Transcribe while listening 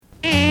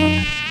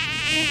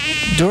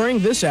During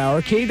this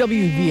hour,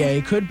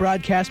 KWVA could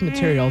broadcast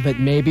material that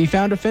may be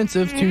found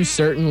offensive to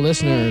certain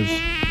listeners.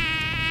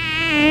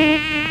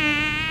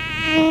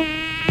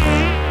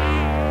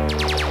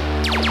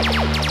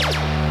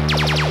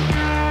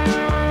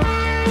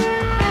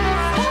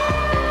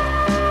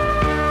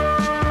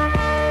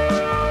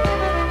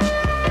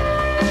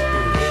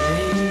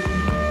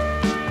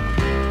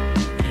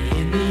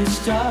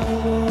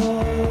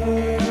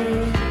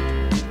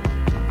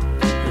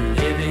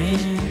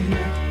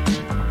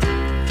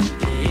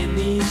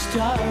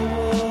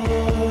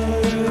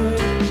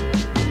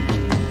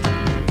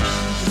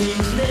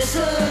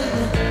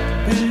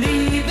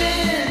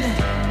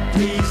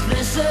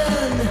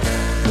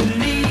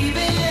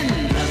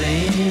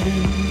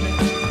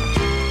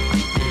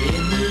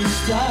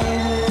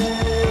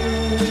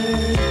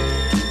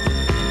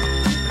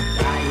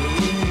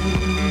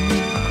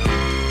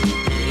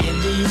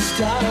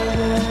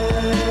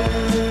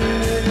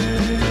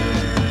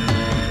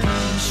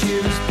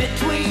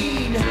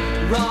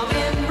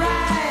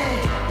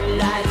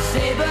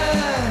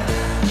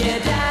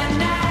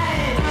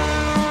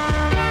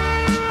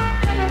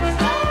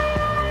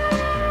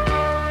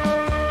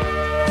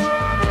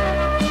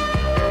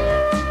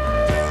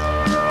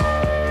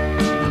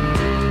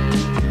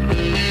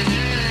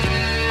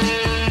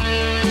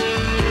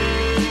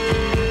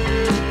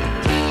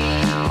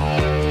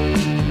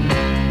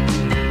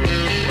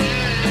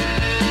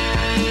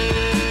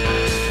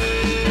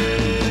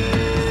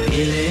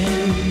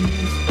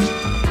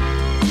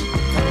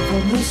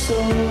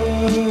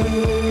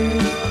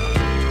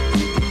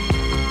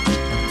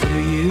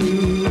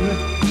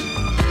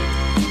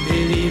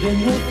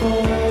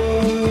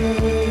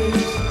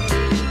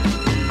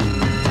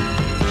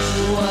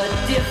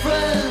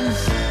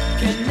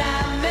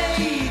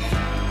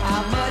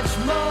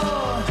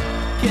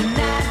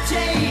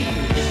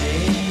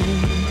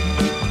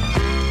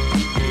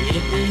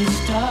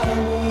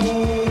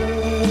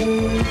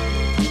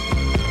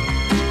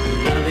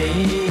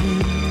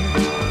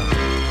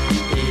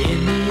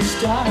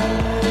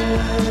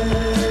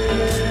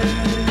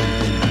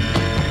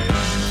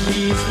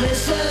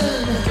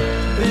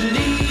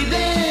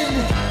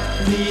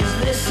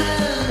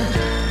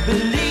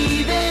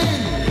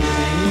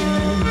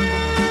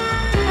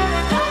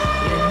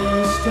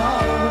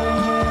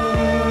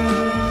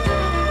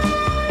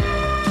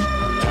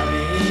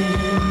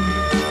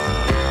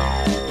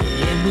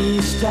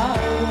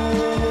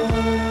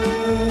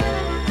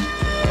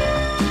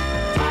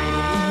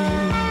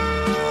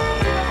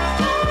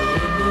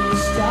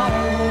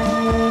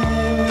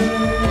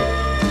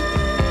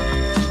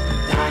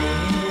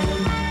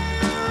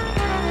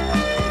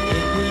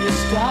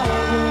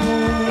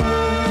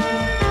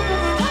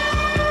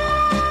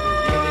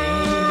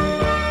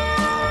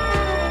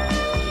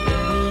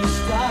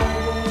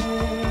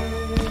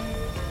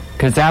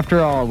 Because after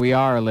all, we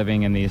are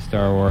living in these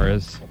Star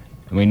Wars,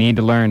 and we need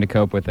to learn to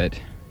cope with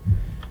it.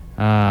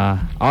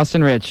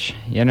 Austin Rich,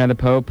 yet another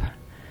Pope,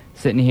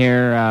 sitting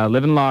here,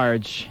 living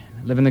large,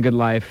 living the good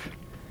life.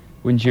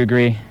 Wouldn't you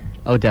agree?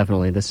 Oh,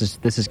 definitely. This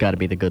has got to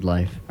be the good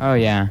life. Oh,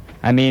 yeah.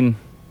 I mean,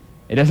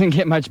 it doesn't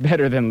get much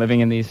better than living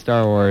in these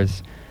Star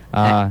Wars.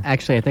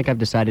 Actually, I think I've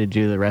decided to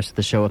do the rest of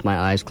the show with my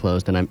eyes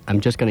closed, and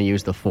I'm just going to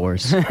use the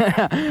Force.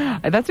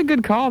 That's a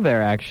good call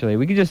there, actually.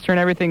 We could just turn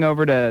everything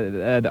over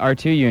to the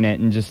R2 unit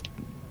and just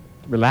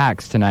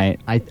relax tonight.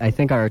 I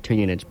think our R2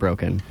 unit's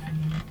broken.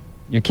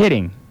 You're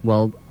kidding?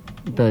 Well,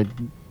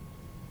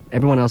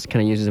 everyone else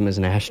kind of uses them as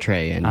an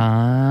ashtray. And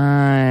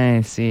I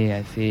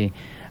see.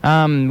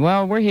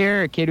 Well, we're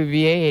here at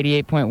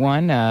KWVA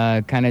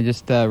 88.1, kind of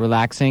just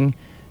relaxing,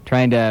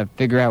 trying to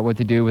figure out what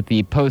to do with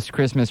the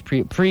post-Christmas,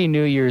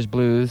 pre-New Year's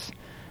blues.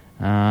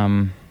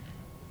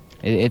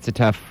 It's a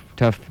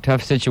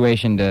tough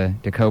situation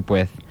to cope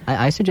with.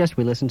 I suggest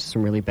we listen to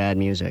some really bad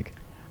music.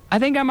 I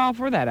think I'm all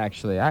for that,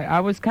 actually. I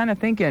was kind of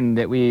thinking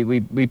that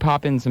we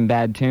pop in some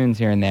bad tunes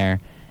here and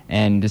there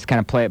and just kind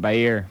of play it by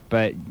ear,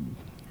 but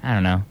I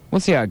don't know.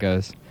 We'll see how it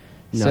goes.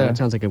 No, that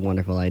sounds like a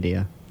wonderful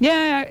idea.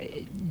 Yeah,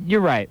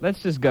 you're right.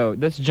 Let's just go.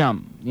 Let's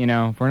jump.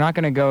 If we're not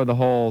going to go the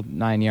whole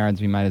 9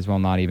 yards, we might as well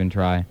not even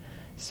try.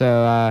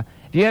 So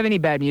if you have any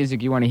bad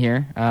music you want to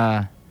hear,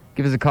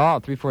 give us a call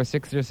at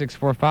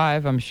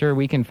 346-0645. I'm sure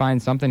we can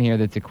find something here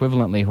that's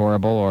equivalently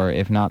horrible, or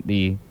if not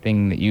the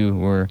thing that you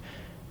were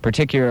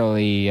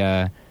particularly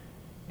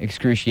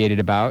excruciated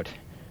about.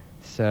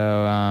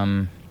 So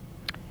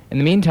in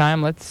the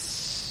meantime,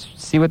 let's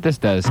see what this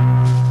does.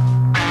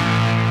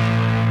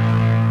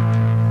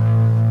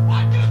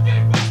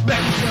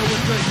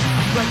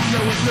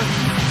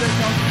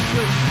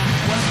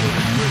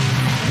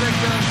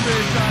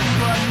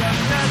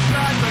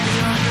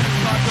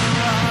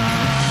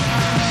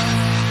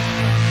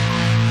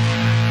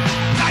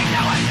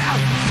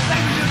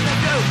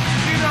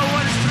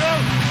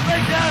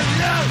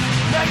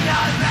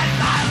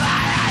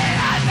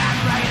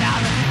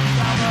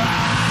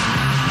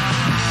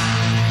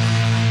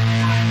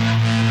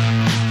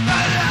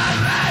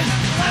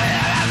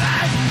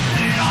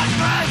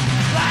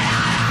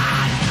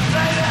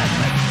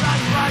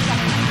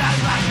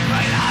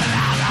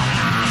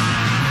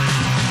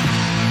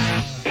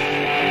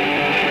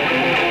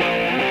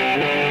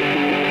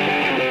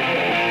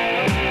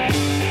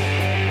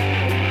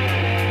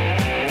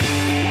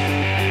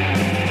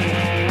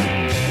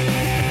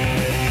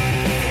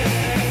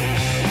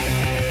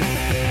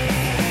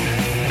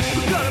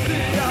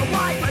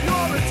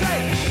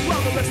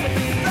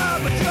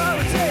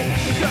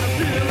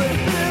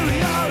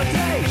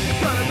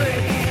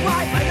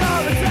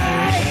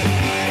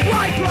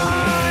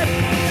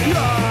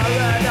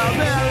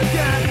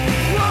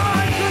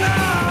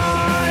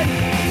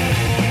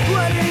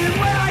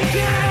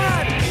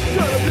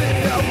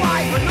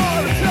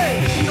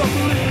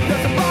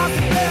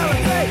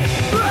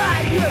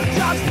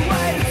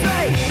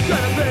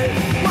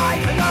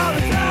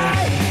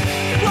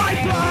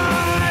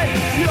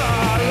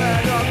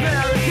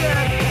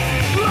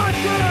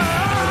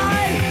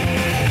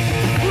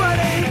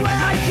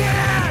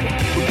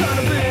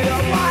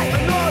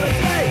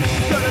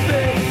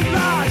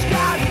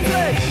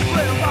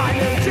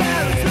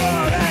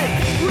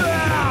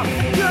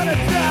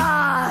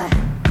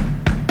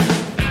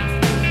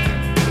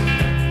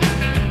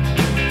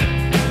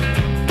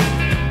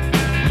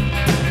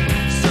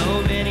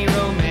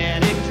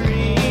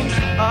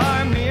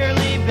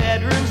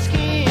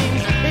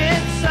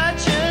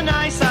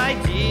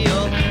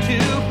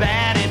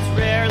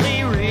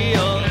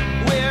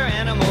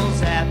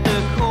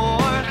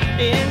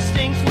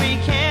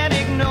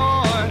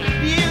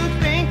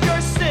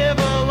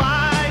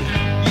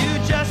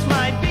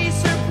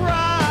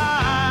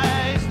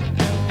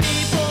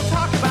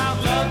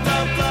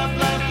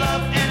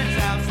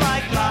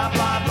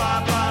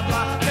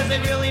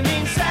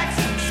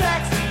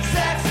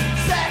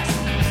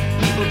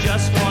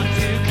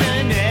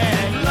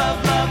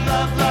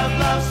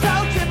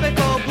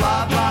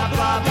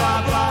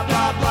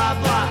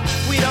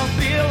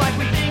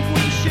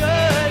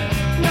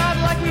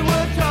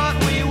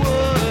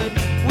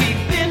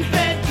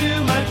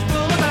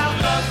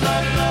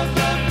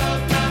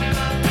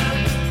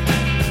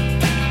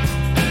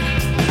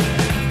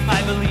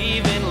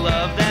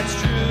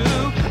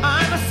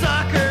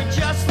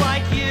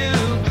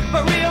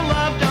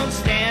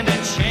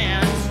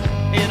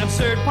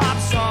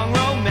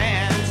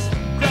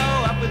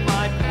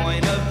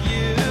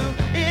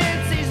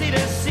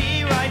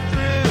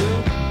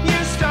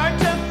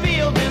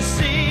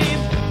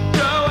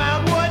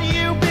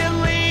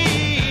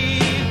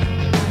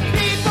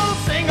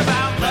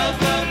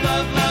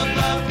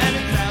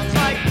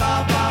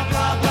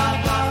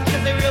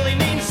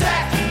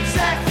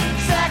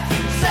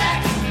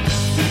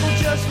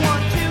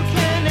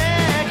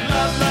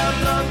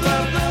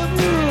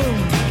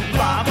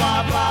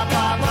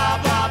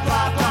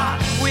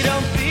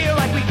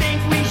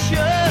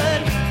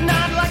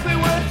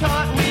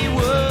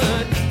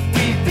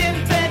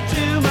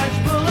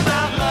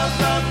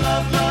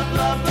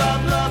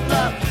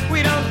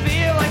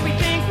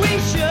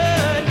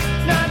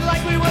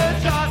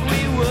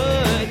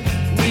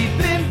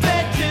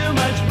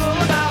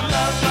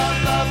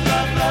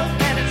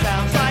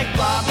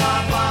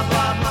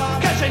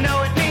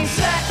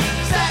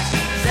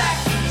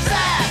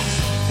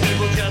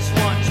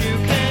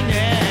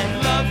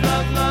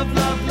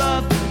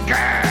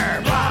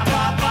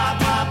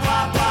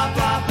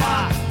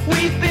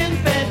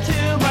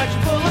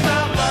 much bull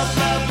about love,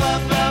 love,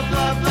 love, love,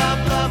 love,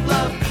 love, love,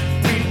 love.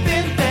 We've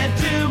been fed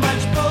too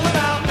much bull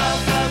about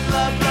love, love,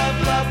 love,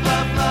 love,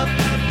 love, love,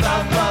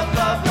 love, love, love,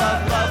 love, love,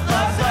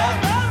 love,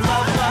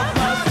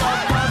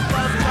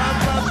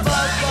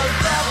 love.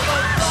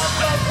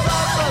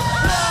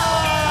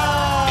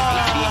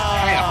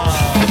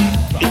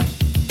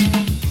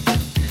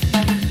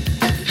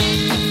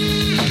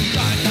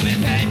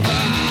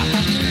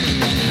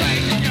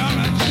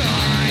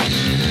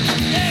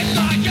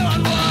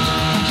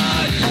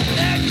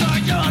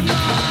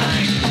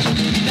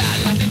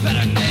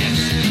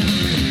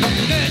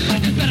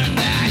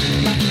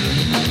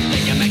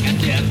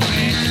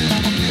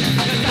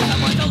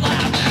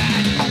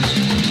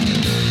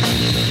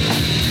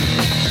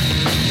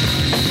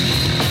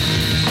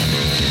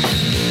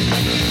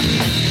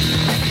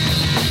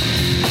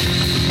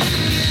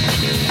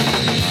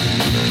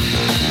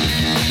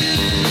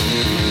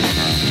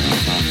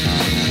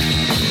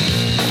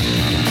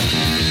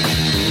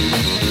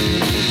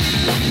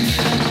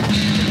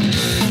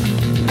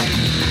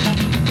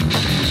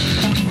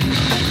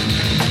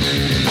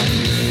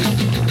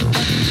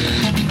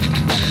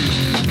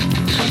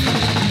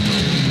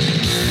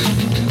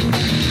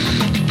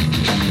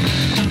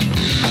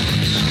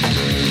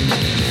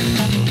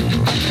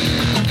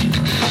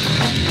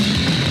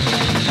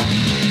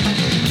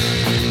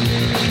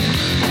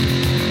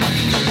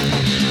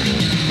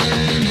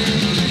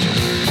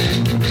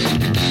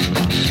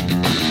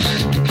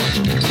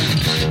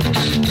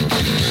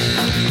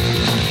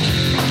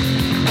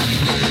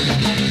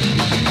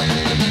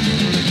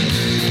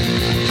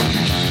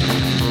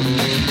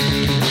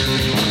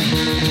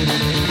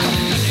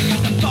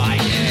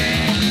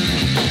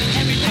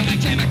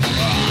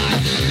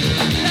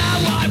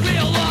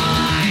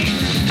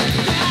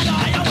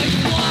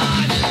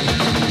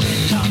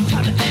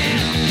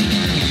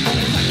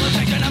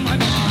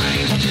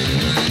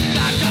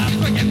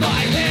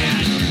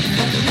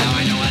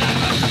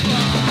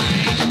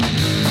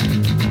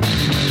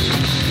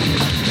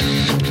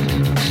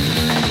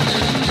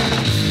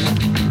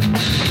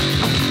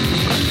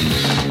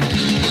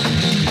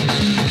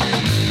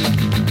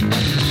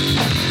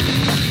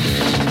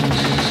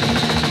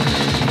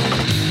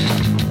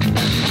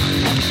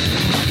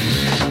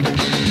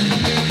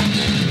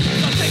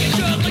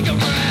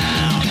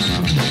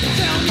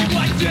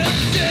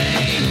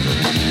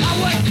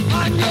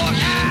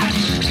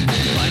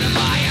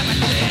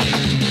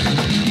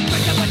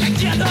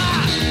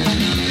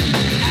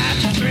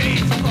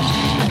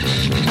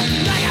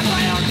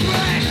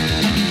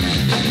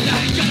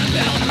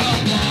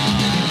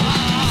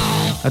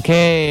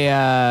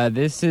 Okay,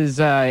 this is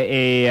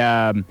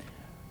a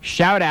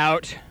shout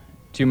out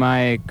to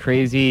my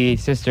crazy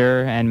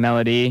sister and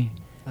Melody,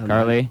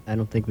 Carly. I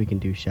don't think we can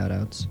do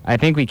shout-outs. I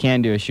think we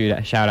can do a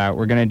shout out.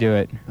 We're going to do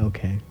it.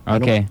 Okay.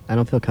 Okay. I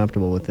don't feel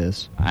comfortable with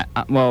this.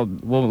 Well,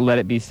 we'll let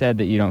it be said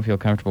that you don't feel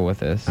comfortable with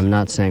this. I'm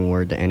not saying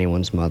word to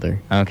anyone's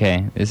mother.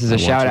 Okay, this is a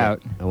shout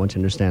out. I want you to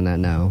understand that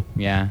now.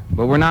 Yeah,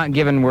 but we're not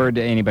giving word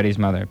to anybody's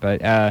mother. But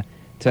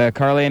to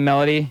Carly and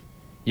Melody,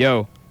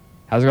 yo,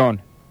 how's it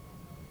going?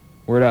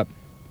 Word up.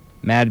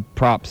 Mad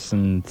props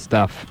and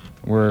stuff.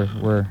 We're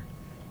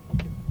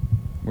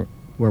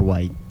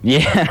white.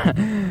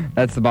 Yeah,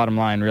 that's the bottom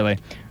line, really.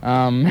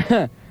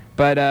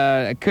 But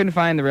I couldn't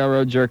find the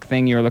Railroad Jerk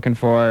thing you were looking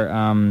for.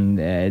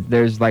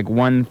 There's like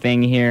one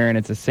thing here, and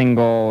it's a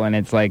single, and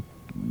it's like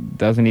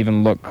doesn't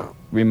even look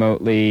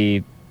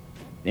remotely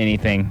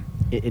anything.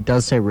 It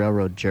does say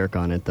Railroad Jerk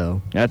on it,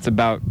 though. That's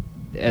about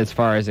as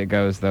far as it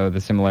goes, though, the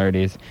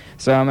similarities.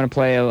 So I'm going to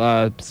play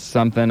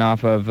something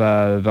off of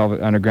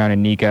Velvet Underground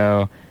and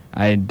Nico.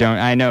 I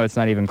know it's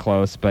not even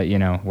close, but, you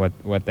know,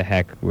 what the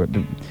heck.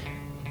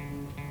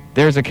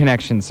 There's a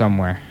connection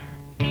somewhere.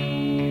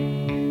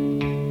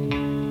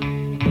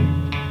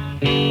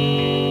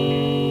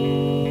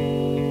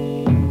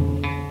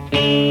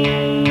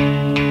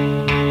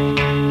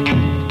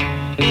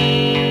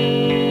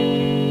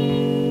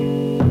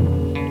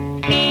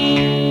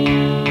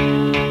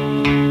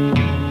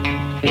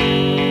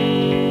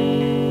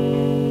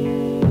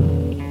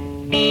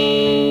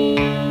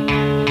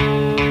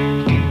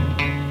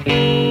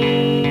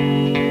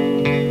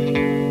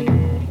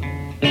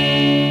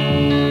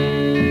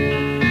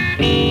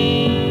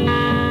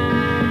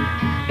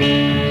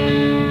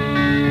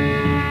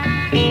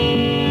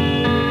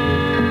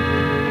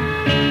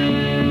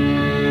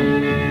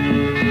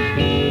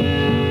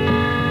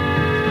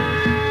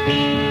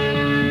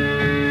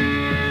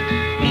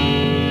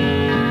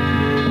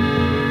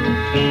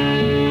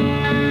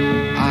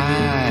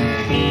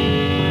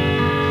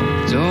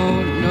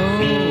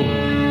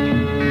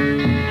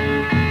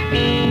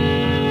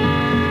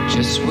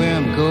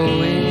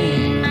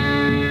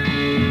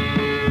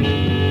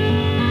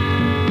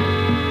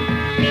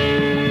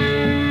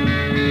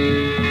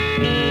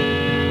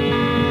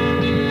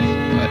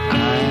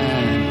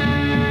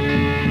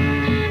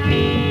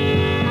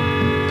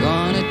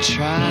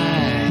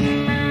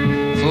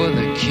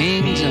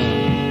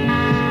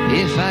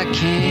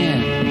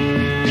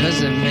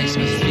 It makes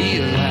me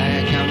feel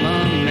like I'm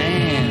a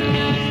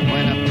man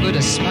when I put a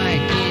a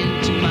spike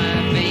into my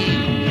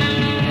vein.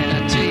 And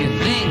I tell you,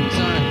 things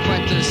aren't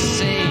quite the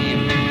same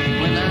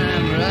when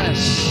I'm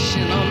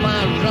rushing on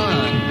my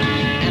run.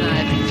 And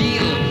I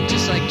feel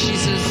just like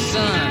Jesus'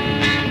 son.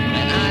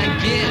 And I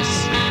guess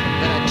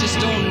that I just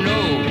don't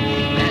know.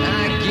 And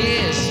I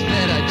guess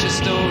that I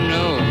just don't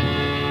know.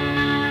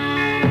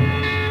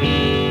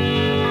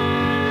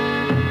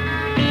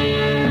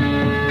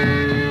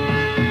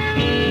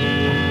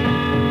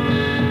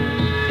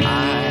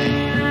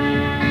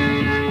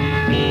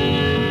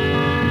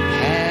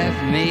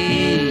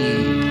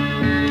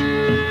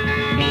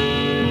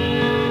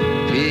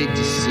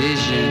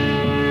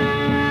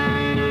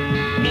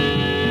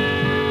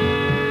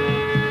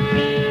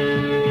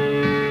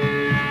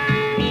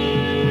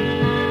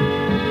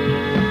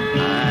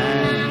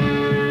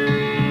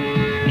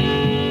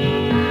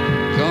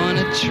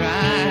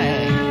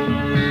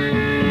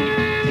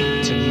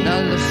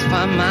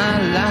 My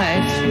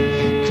life,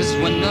 'cause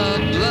when the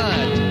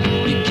blood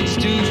begins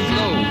to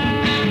flow,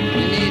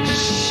 when it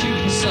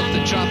shoots up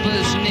the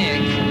dropper's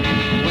neck,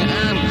 when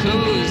I'm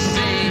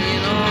closing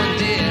in on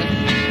death,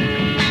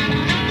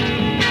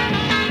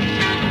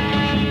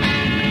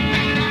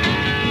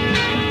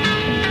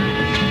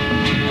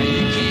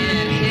 you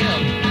can't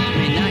help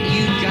me, not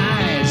you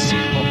guys,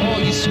 or all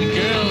you sweet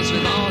girls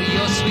with all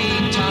your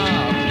sweet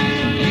talk.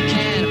 You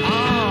can't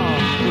all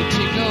go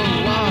take a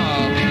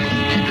walk,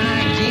 and I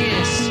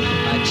guess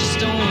I just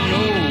don't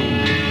know,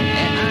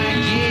 and I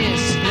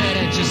guess that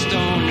I just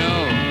don't know.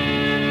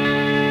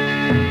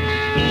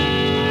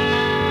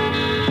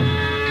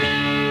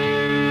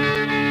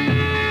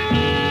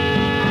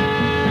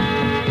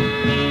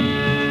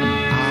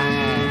 I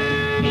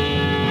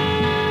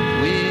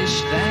wish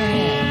that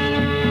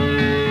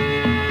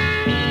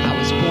I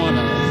was born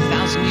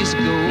 1,000 years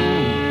ago.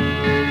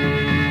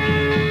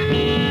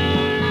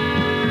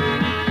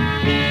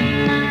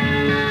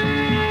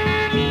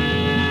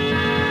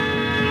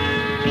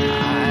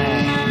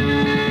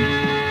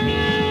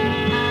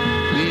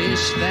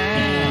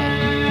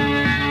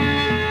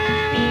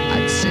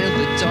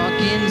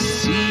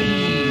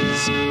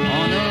 Seas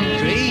on a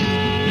great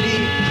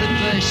big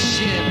clipper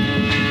ship,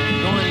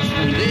 going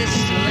from this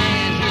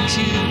land here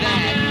to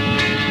that,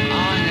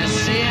 on a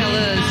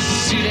sailor's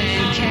suit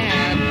and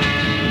cap.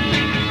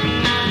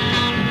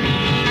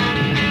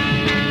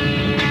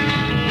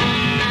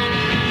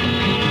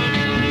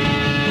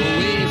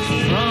 Away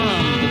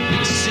from the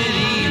big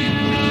city,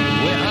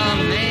 where a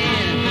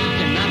man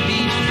cannot be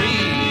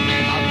free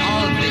of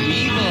all the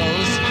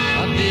evils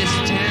of this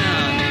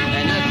town,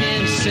 and of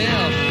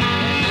himself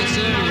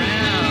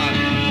around.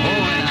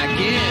 Oh, and I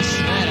guess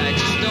that I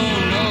just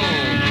don't know.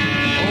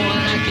 Oh,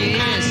 and I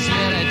guess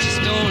that I just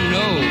don't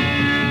know.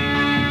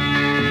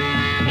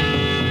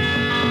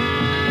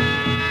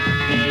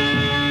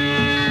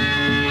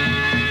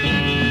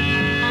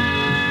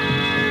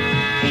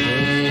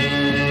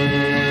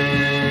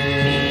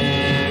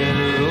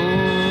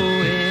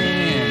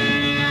 Heroin,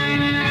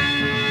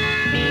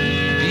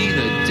 be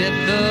the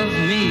death of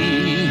me.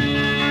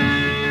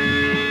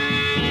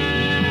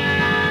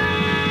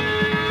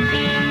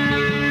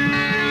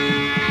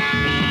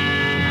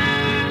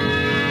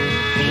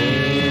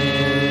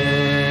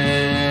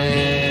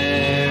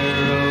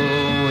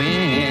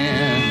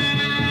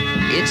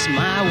 It's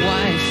my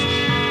wife,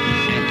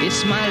 and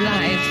it's my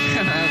life,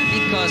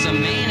 because a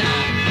mana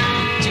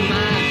to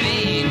my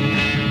vein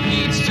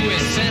leads to a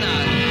center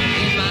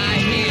in my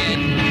head,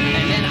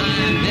 and then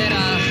I'm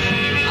better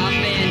off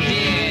than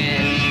dead.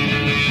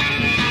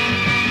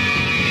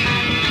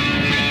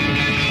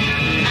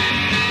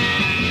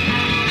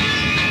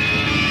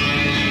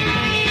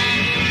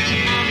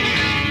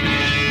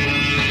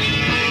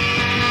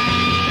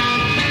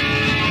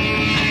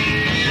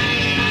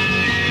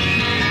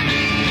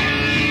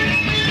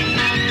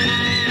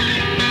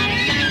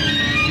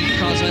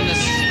 When the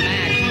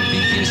smack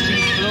begins to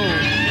flow,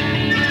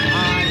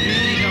 I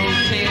really don't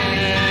care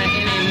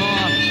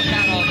anymore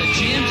about all the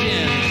Jim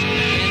Jims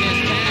in this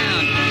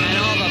town, and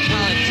all the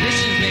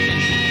politicians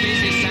making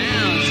crazy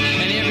sounds,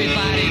 and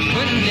everybody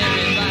putting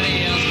everybody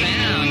else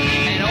down,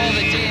 and all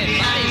the dead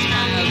bodies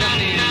piled up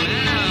in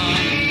mounds.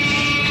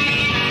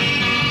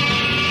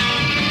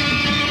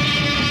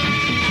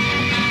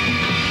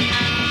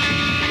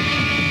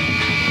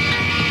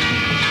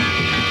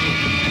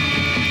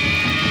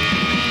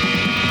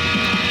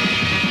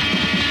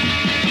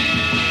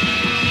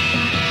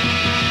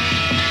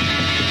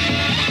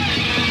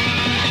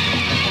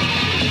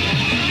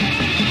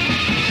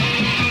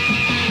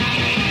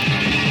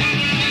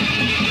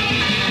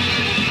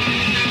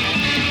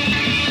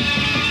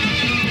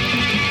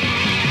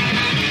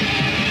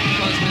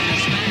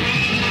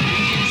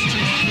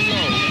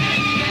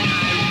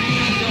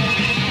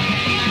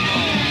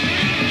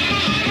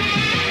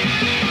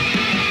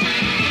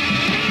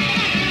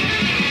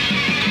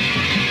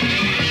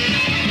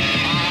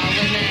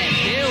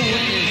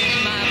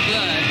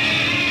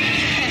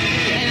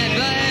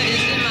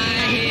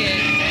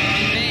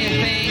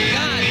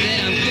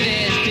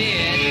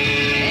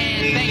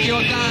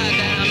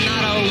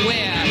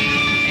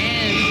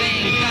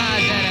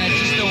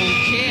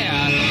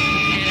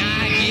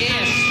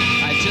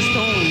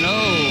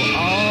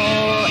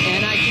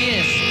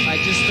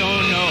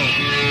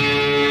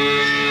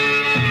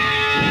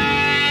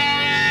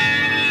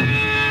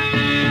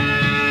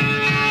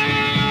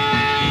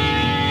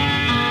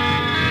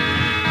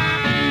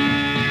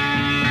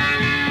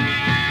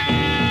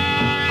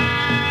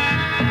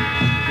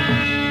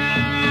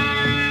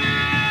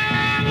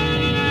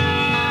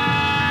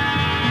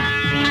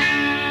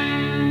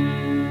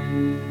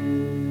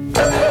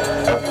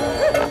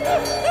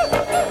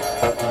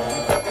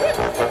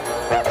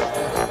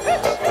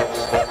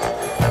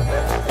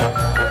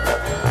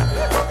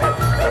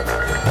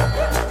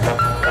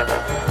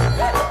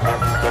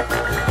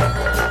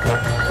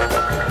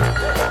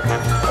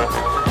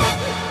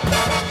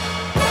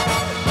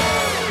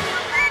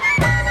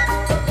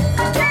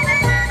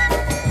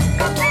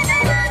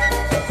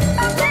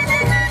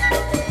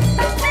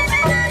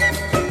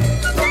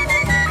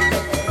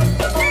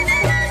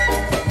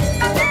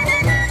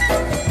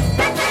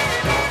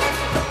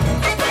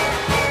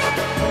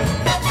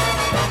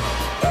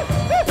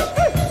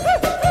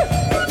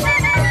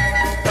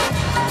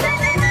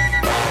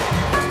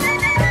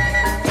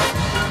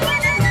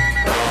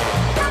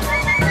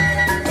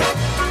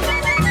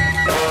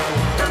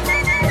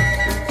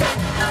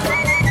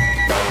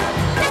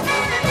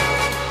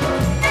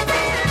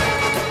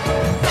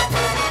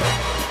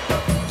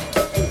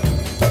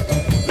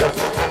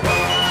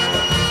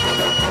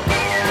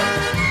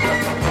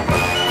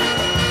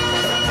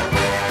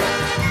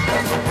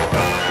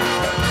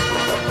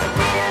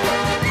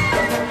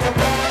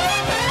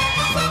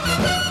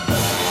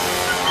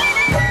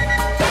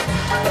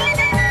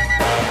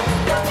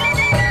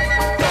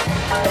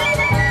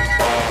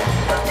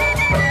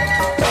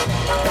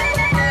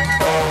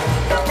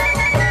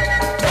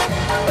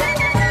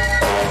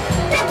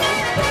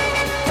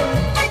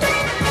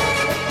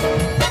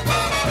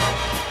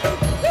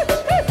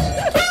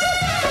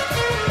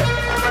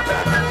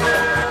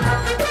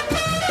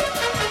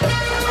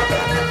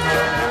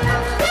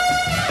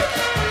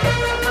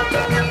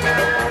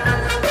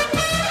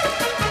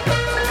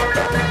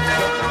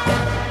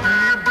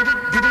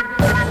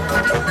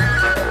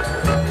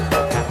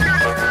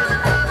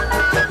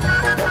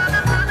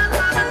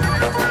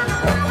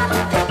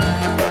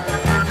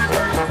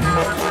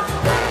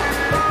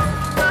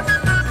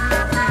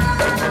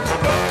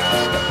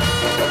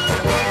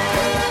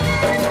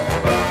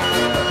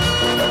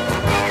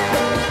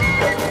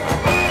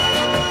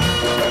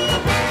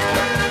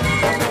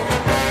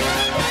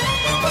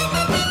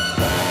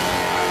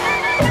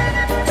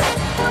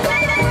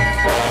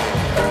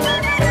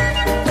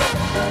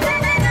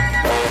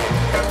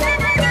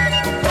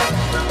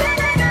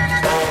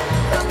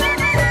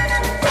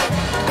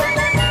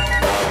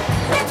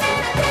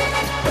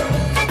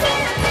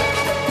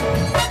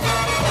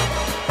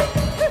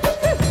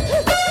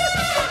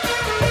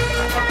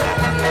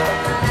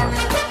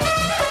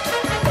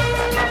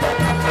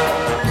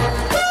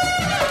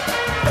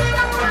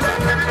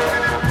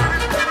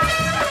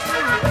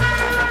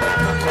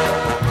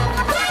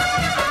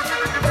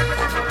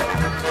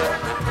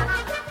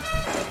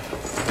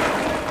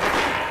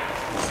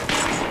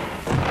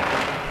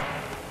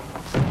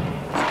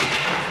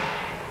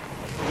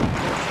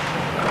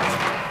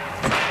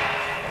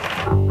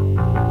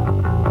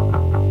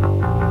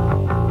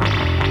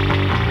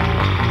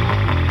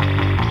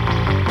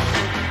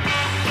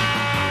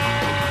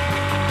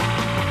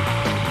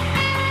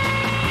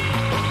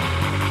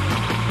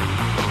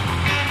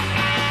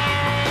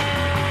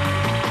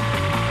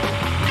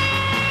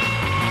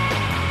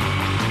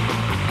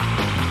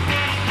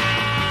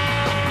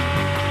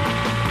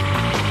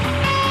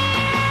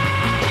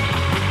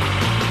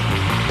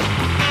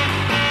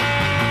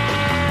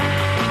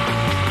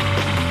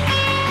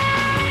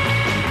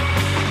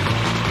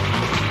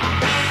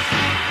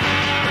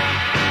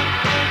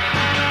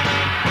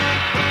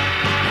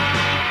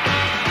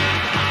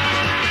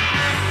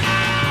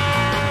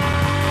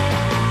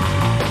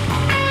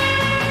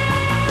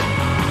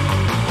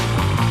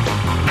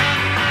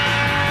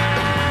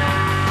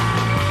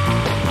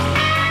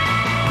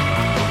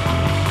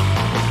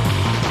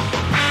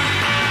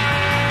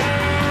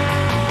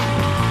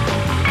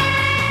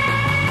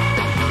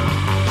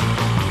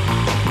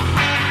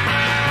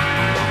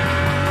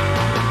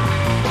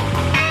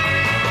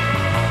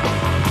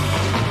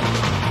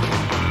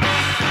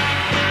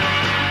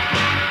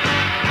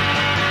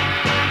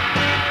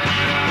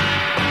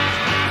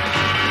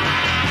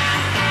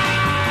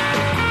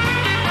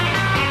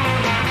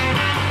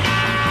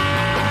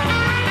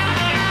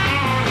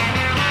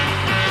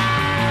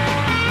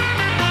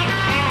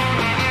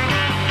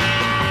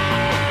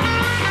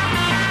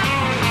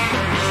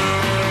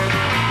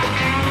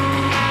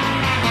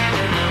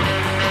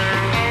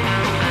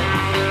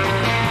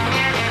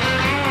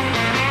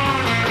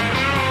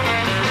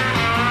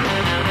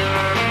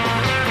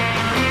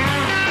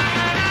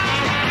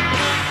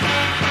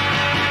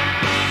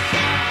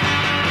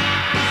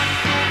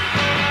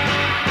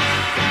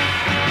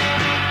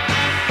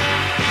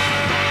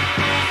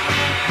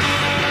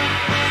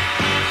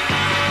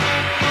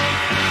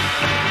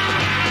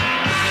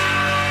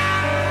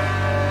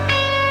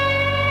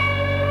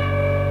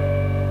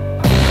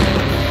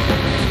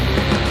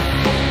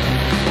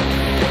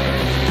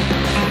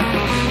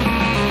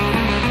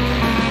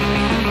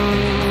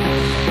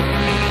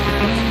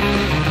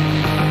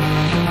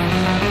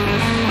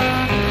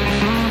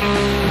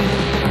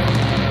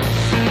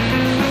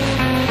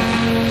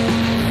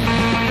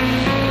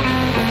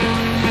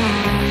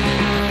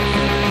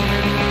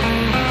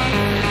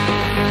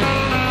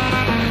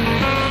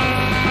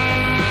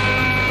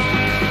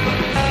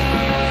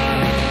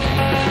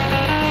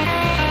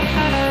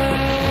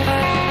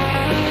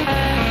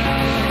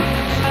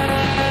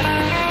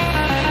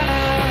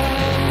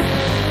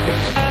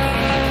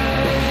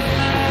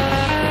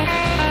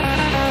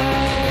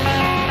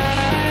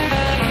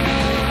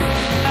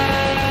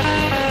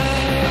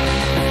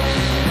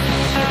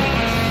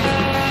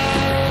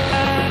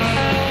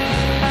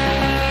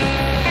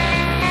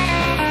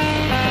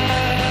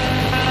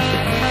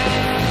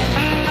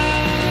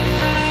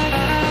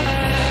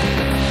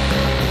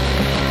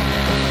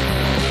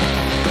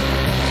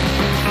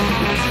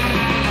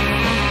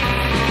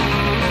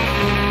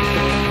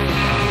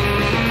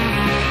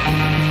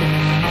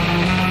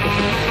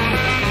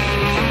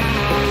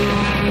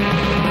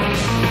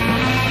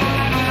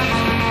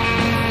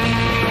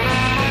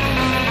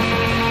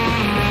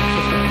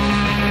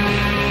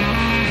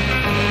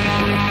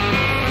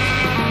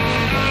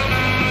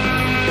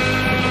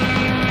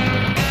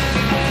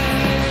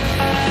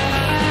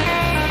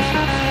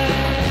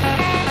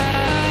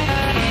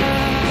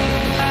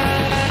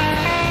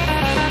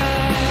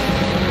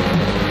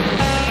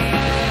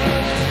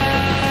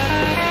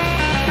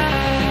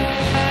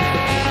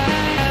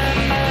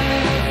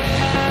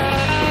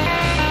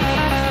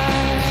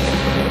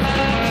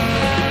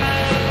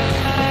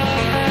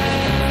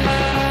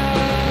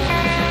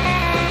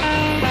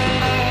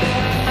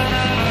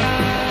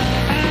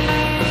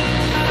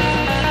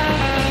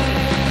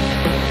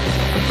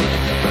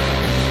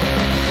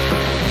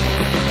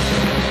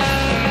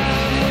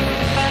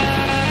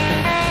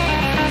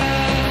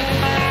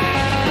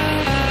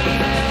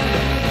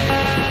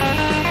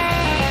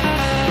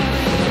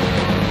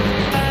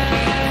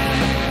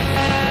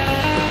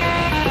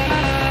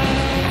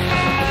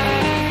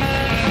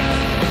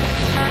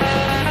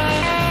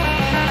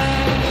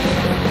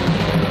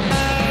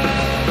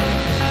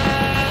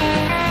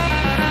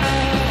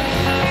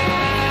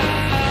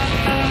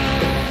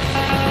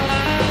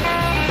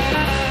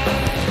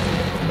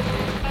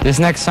 This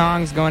next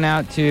song's going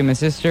out to my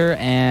sister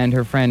and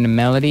her friend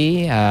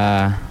Melody.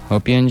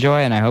 Hope you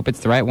enjoy, and I hope it's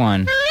the right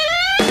one.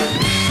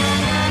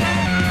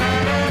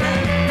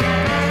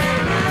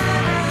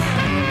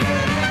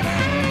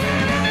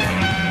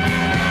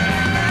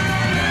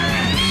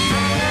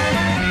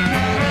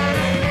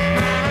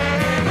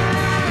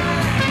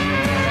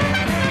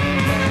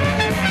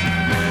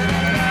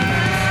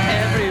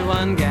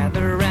 Everyone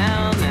gather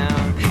around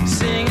now,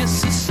 sing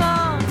us a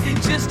song,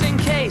 just in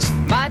case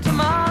by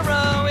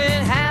tomorrow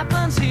it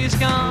happens he's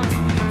gone.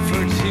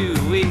 For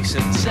 2 weeks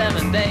and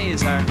 7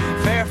 days, our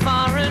fair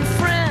foreign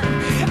friend,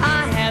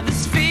 I have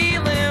this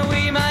feeling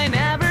we might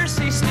never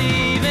see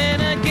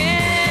Stephen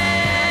again.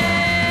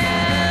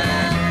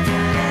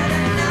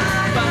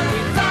 But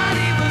we thought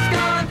he was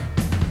gone,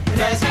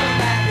 let's go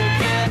back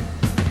again.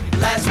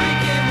 Last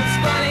weekend was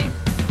funny,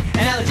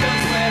 and now the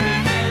joke's where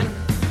we've been.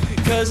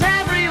 'Cause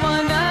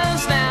everyone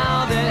knows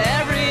now that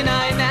every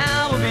night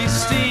now will be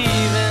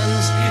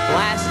Stephen's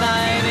last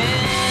night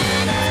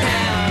in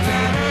town.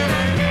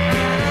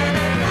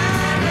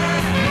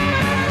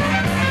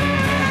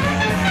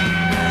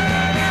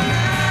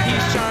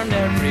 He's charmed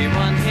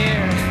everyone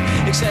here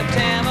except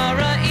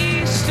Tamara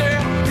Easter,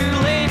 who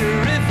later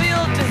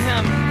revealed to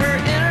him her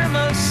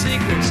innermost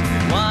secrets.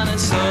 Won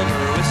us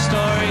over with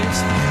stories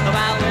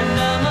about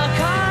Linda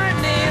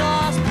McCartney,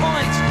 lost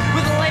points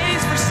with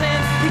ladies for sin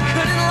he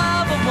couldn't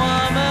love a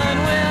woman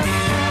with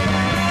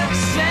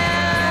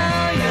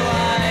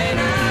cellulite.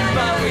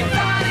 But we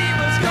thought he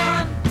was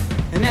gone,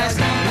 and now he's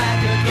come back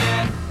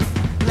again.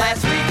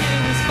 Last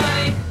weekend was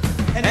funny,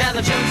 and now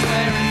the joke's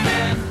wearing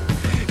thin.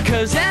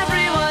 'Cause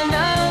everyone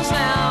knows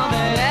now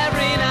that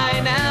every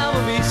night now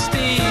will be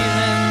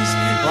Stephen's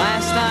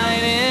last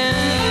night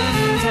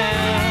in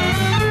town.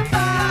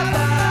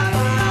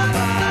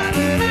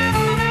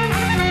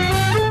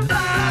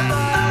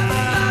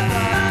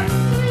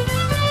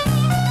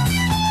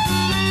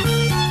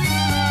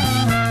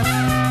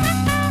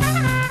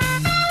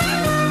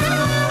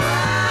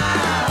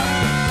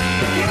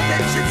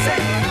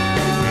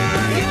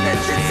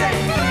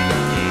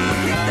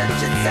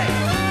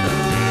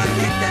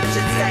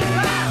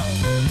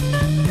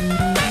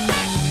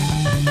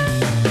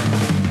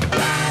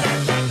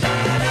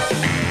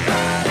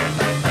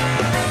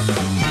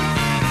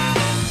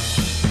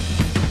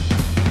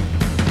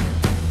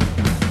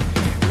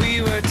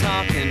 We were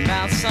talking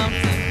about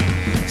something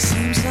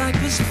seems like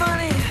it was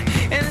funny,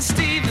 and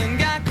Stephen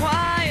got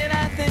quiet.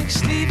 I think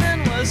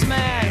Stephen was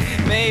mad.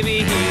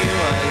 Maybe he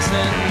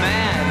wasn't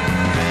mad,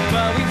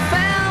 but we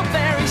felt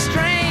very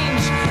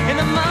strange in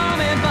the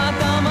moment. But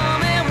the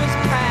moment was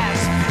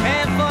past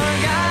and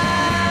forgotten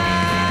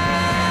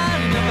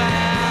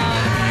about.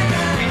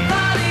 We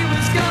thought he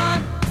was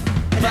gone,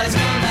 but he's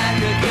come back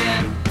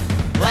again.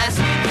 Last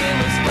weekend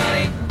was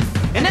funny,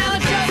 and now the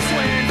joke's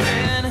wearing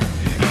thin.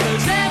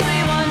 'Cause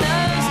everyone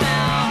knows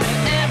now that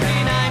every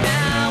night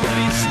now will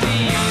be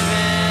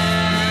Stephen's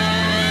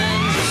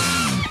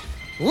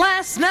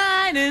last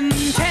night in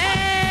town.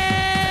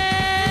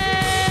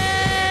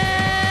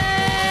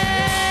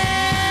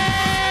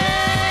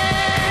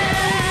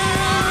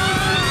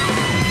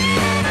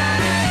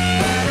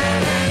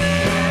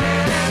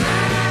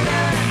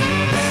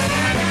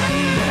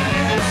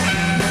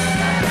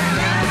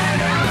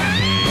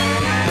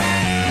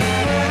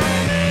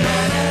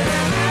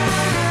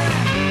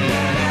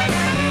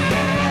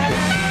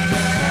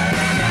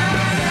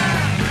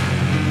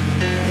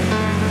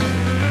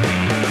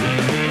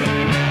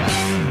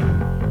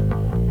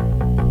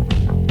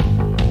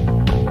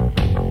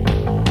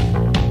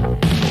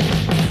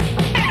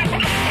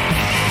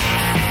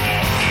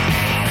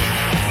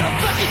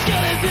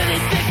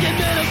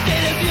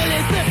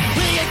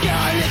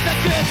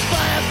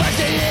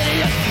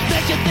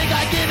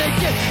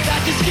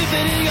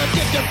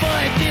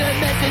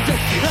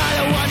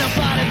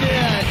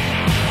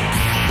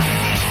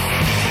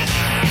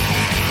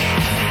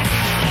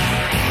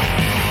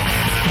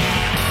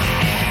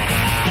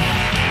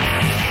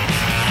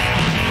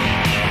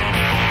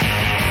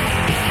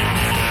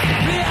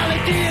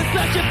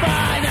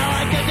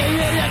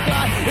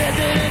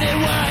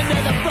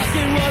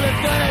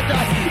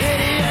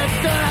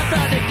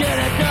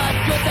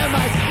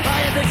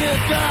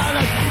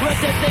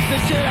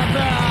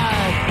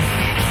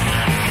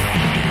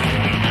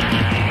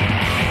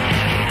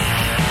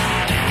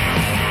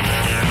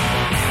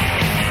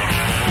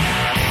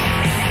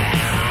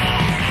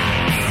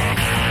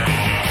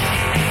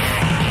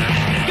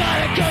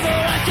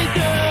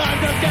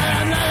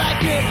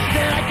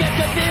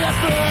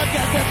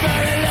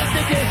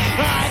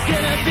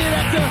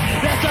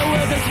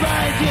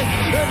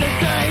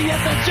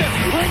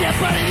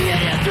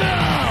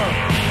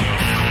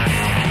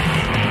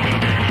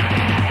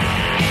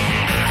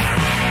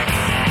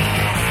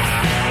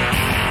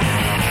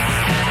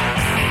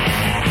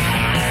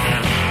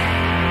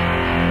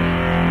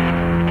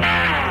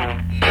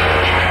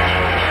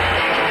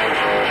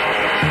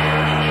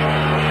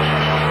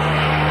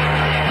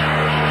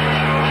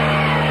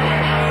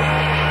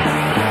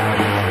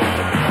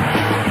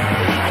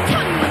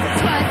 Tell me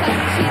what's twice, I can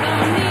cheat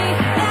on me.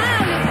 Now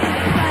you're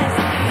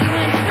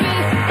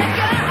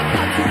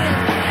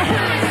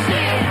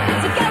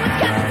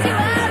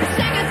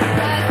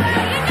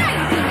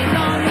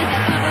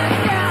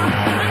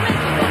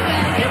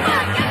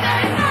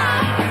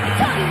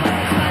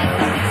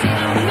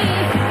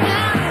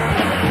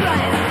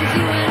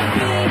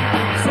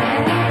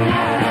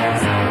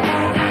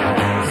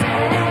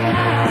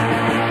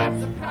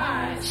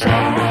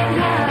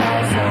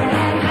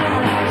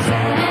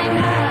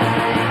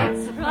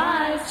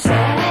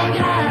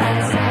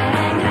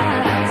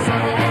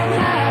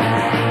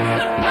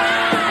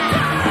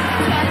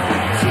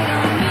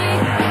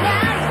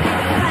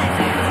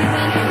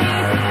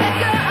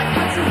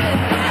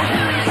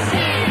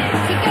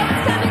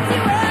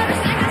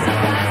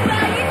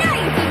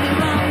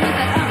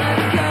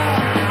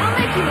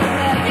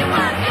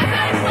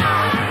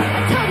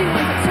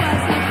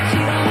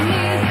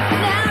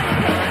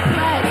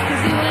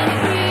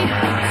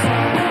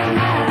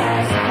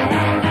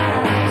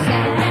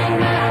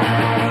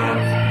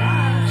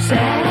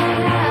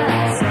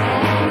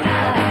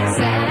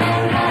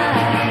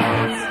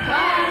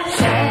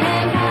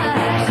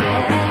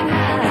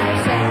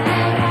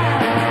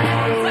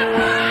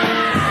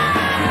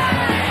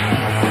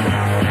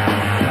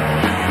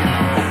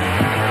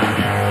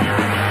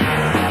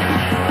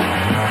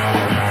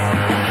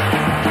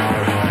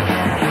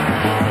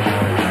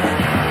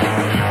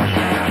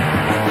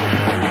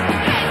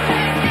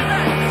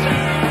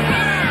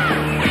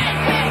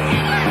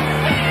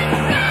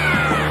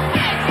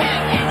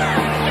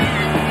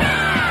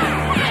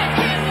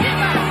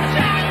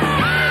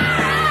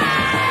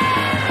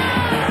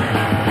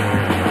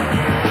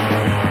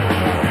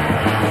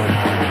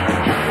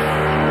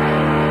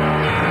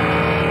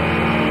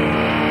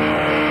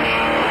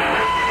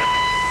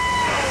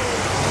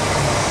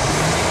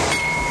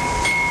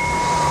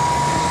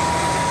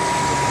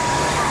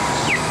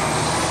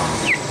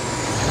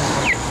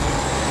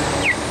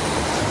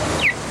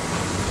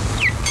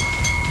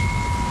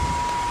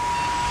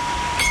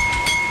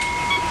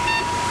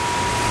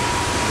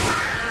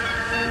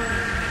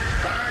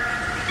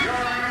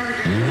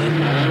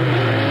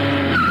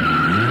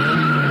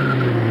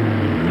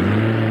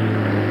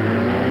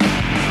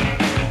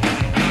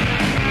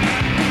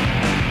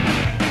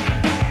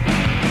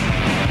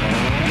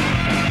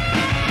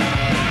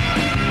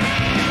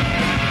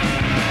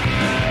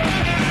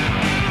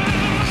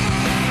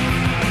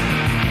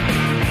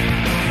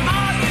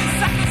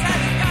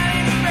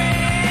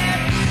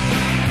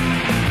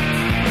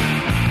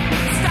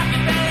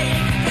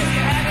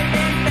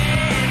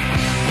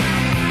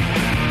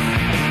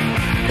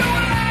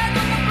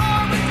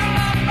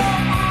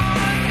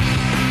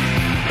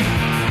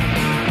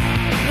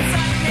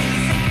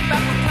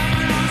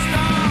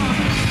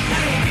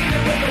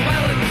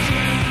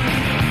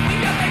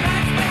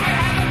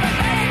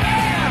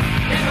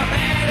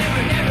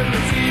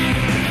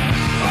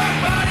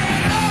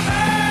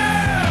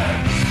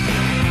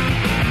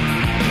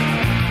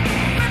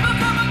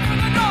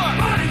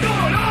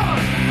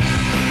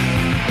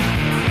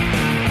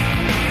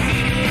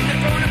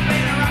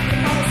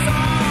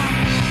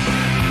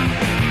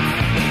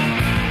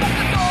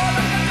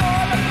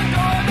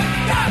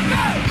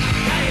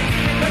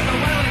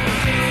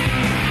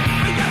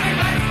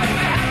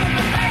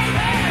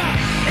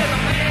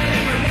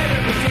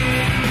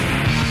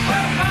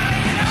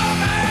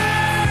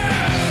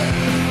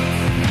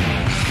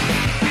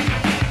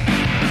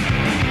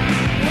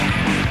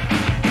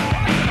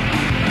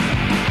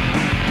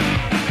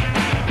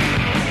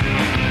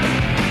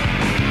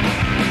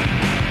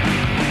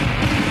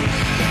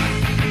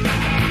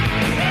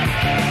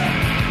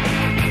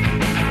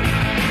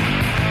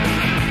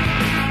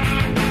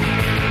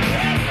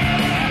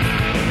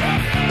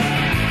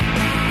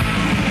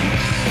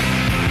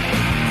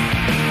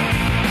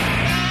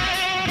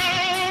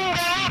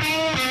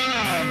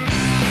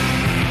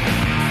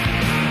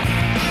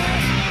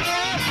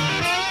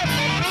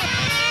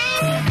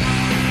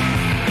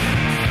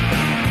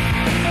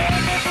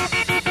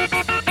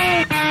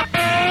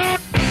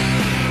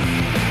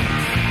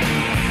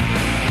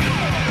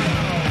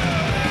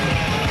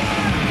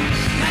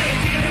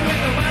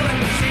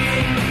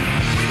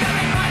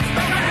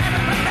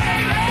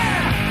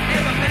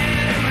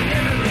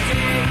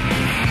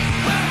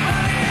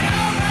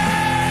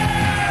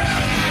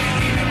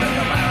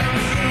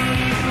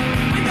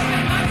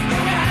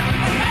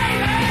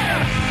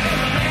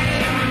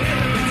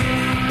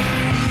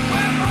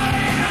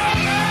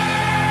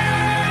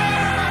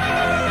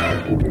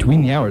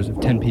between the hours of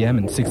 10 p.m.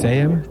 and 6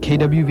 a.m.,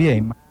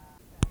 KWVA.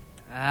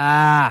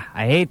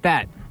 I hate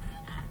that.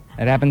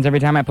 It happens every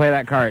time I play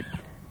that cart.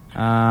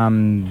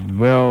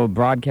 Will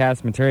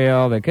broadcast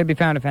material that could be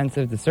found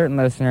offensive to certain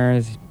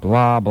listeners,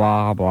 blah,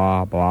 blah,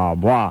 blah, blah,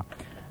 blah.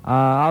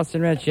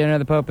 Austin Rich, Jenner,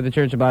 the Pope of the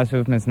Church of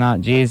Blasphemous Not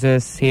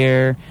Jesus,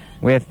 here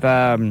with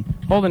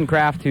Holden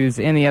Kraft, who's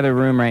in the other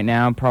room right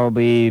now,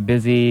 probably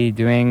busy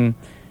doing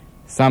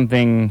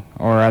something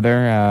or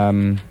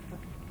other.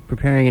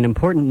 Preparing an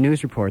important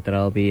news report that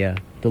I'll be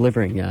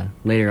delivering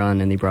later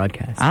on in the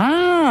broadcast.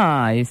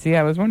 You see,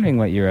 I was wondering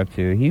what you're up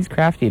to. He's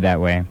crafty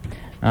that way.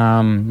 So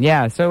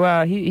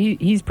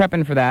he's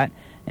prepping for that.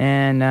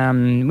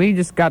 And we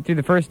just got through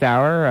the first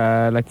hour.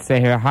 I'd like to say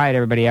hi to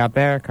everybody out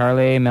there.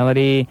 Carly,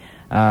 Melody,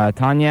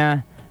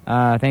 Tanya,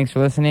 thanks for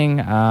listening.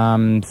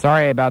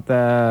 Sorry about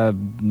the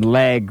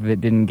leg that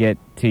didn't get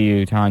to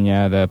you,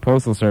 Tanya. The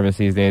Postal Service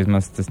these days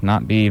must just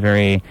not be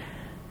very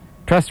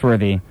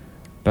trustworthy.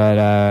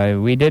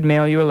 But we did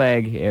mail you a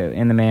leg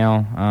in the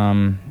mail,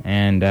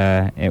 and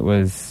it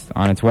was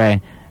on its way.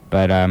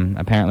 But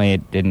apparently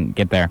it didn't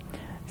get there.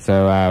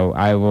 So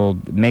I will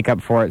make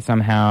up for it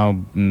somehow.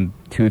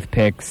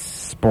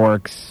 Toothpicks,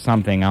 sporks,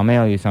 something. I'll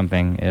mail you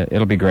something.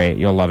 It'll be great.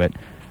 You'll love it.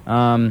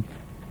 Coming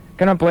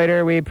up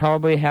later, we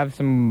probably have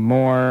some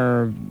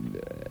more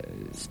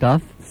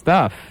stuff.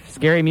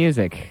 Scary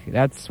music.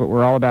 That's what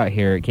we're all about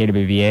here at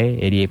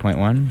KWVA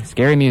 88.1.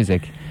 Scary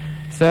music.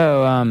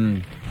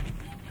 So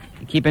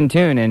keep in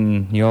tune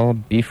and you'll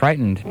be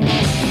frightened.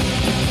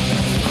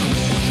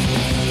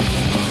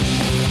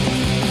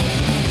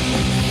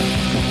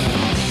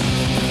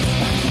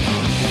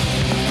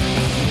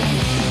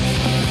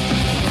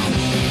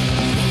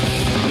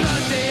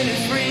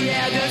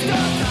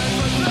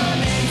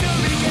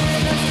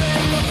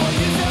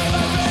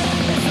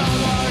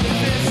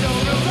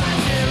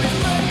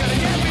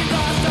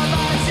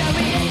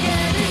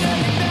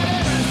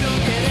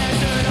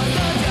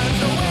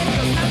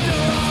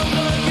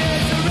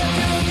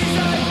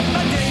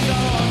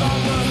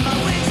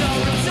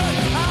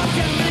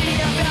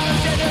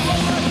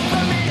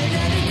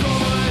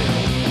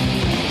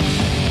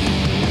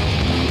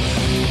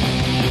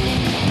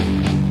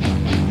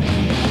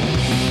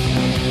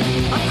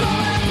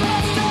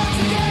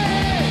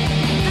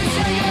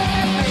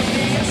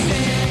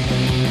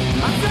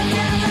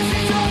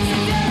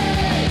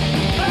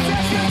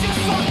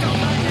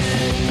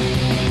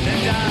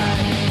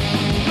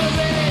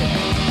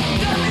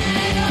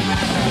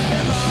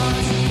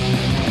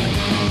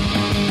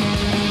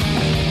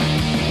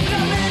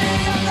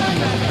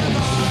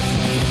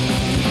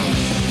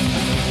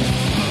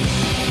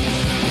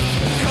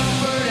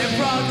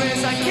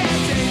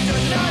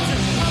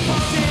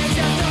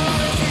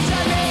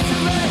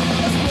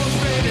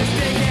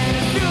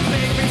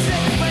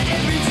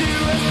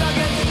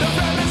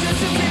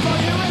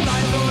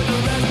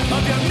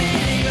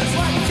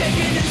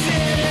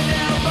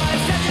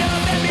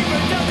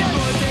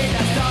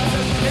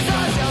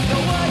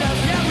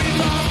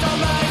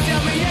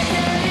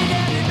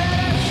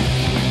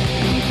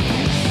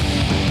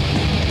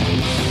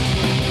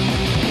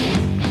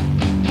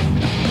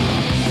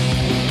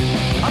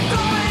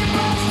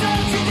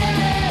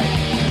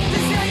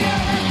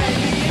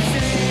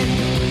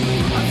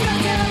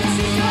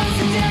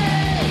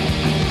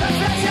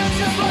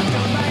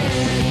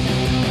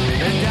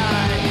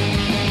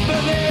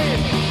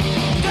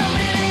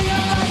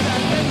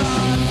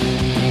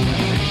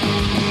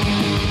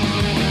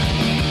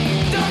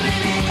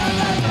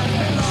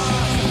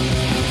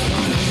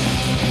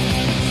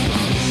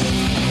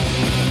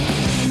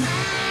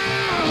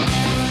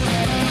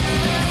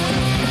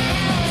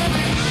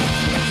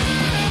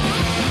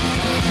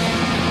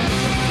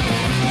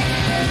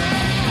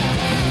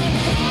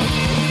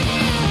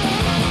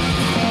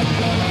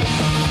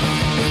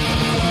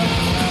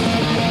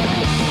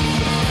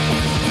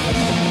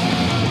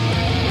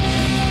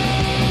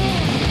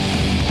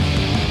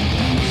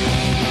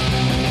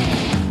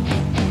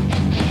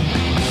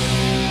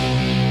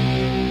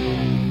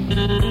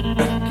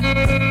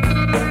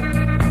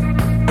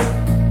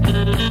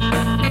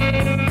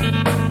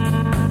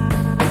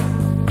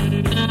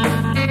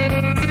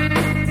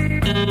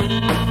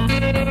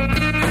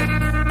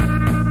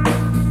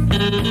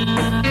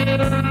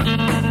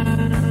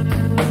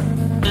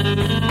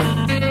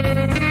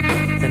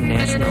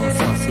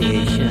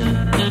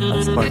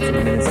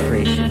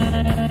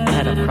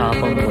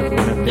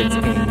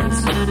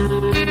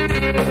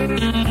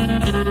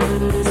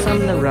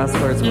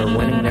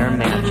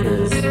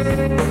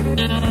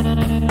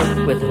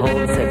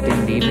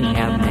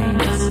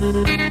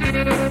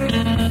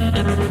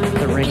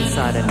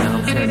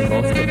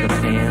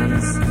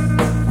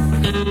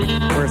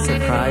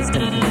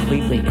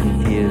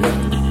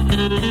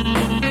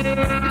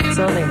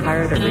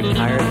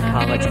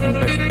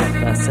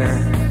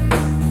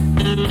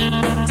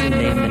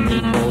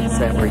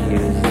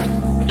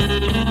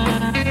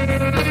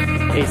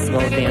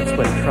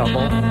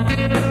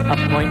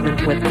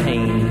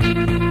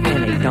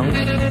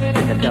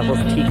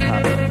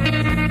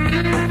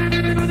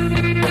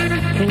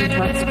 King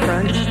Tut's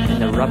Crunch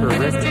and the Rubber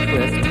Wrist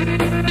Twist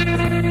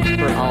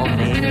were all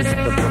names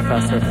the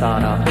professor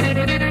thought of.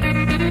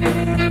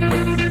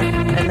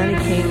 And then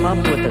he came up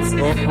with a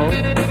slow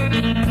poke.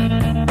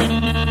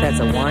 That's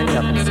a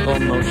wind-up and slow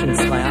motion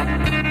slap.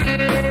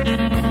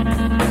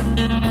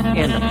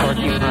 And the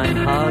porcupine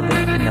hug,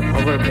 and the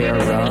polar bear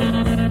rub,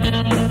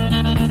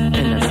 and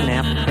the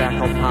snap,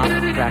 crackle, pop,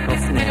 crackle,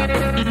 snap.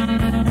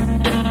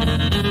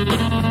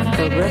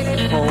 The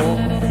wrist pull,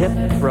 hip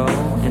throw,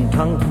 and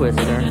tongue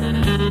twister,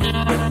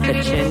 the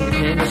chin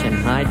pinch and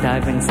high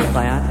diving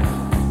splat,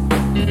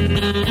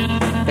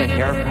 the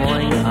hair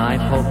pulling, eye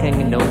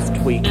poking, nose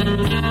tweak,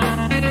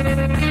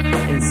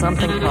 and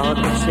something called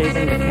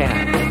shaving the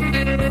cat.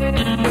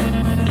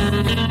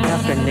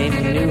 After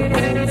naming new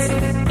holds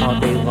all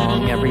day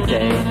long every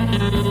day,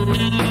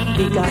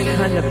 he got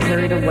kind of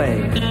carried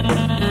away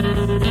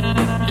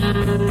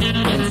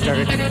and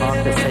started to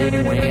talk the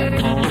same way at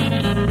home.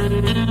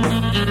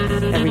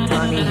 Every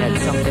time he had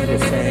something to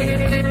say,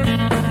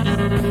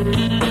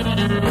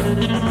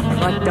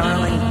 like,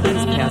 darling,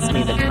 please pass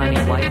me the tiny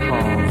white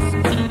balls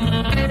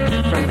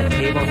from the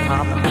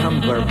tabletop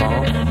tumbler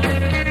ball.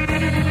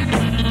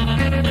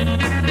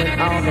 When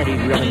all that he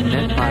really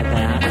meant by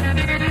that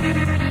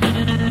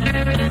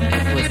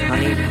was,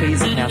 honey,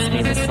 please pass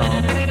me the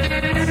salt.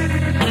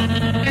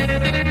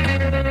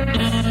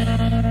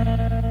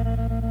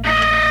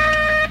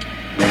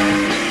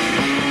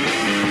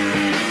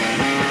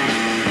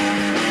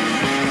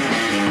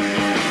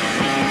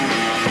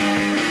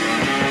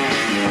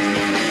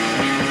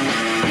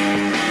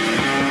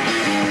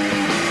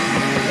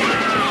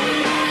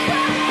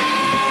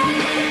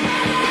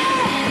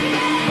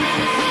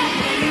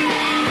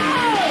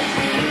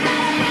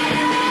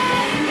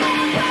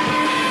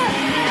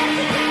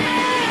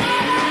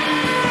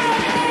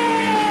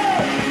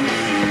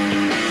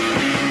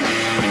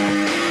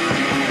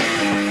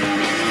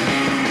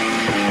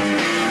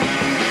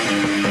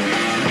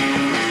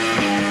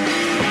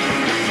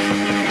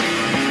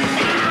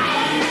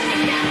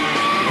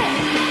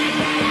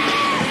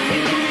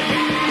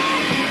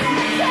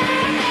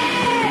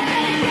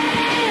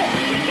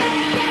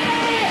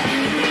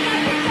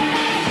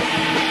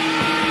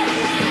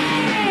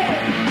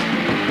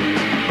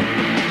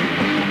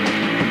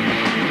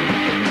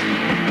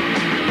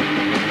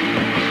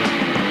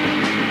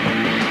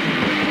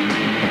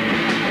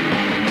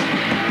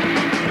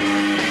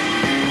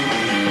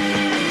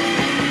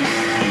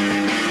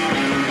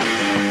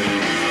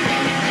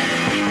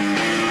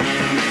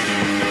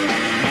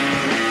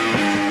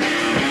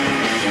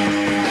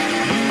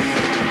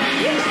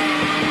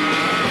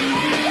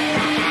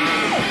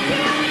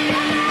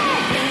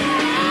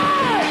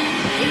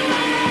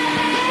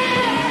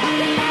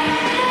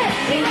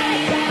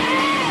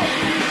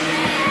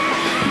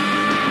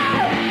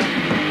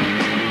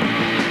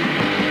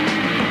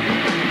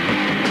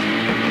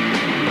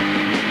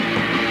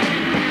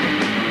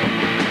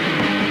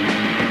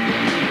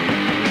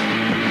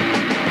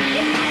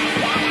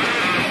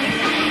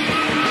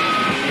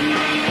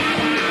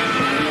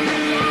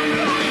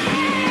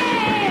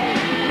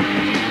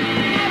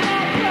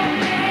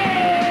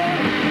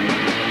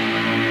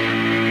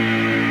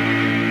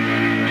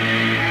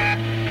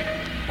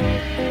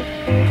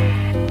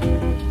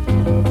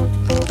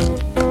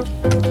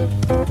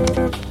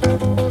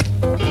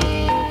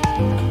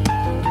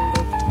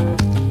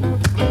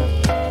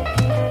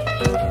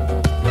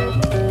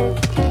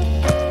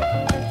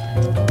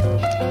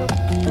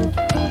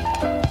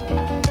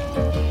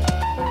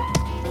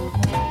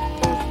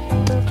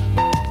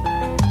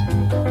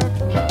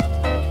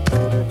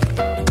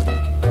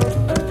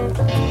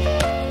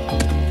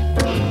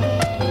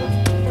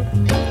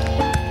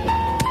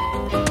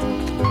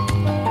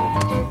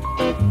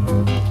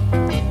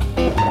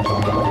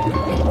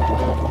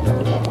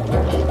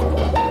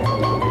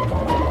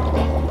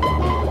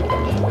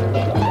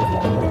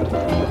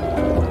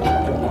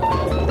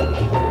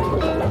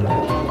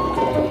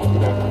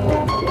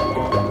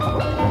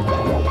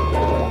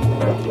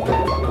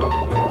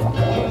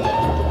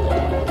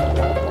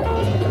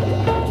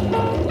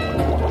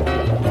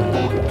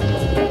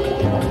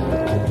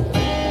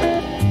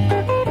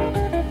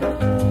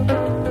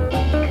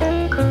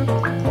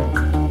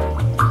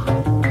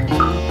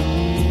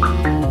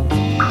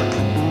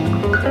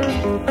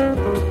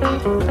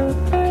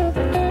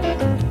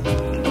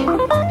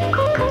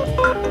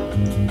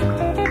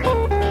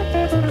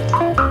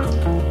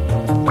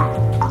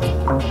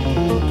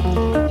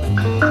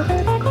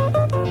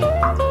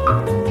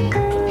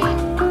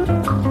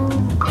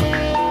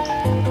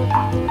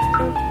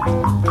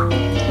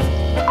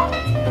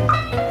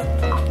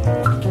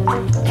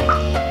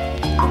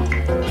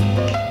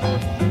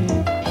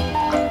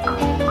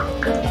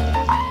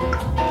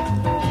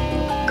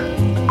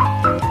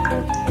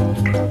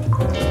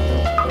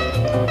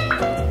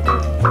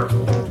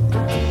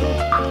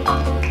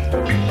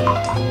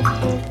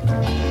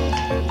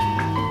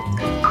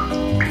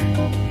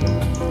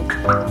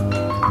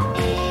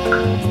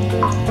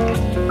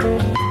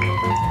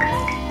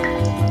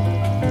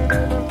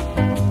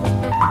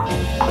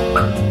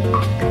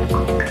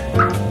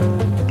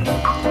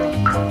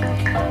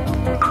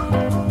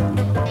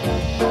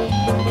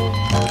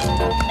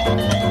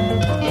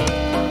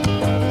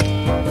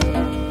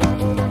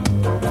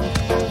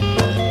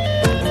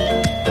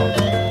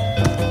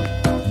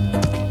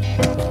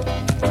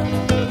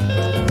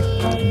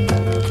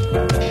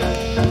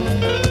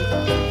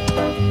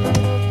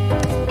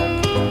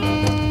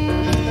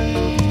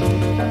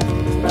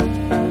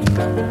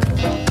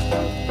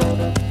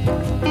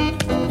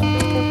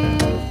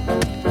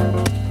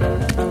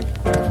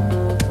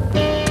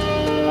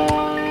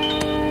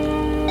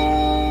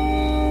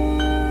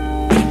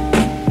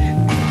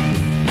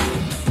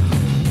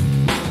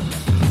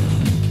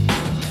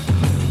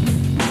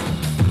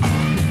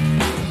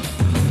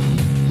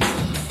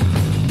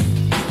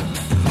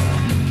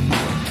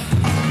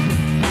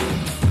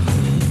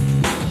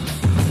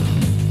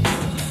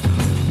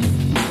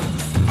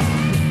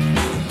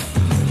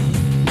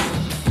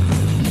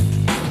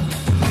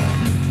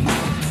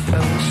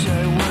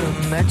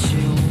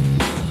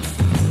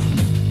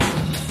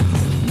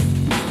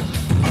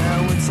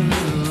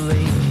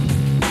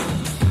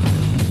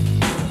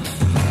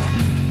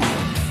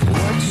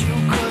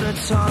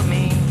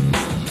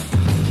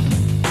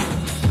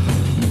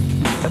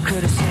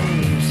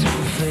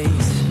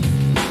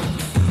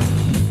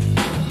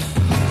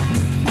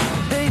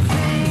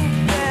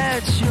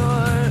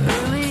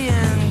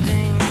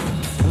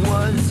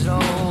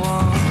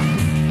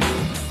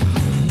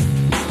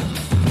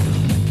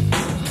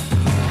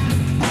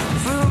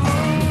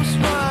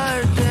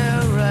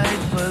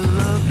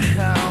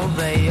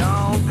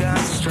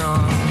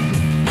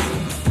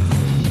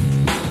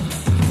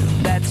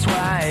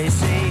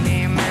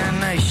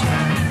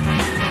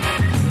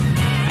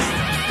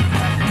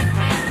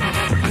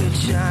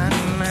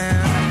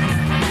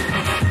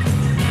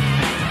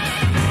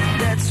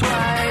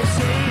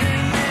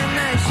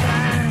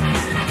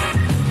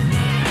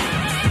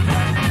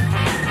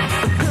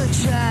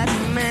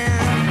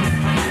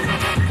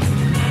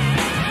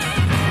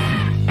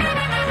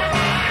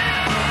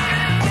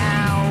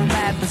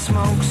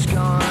 smoke's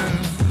gone,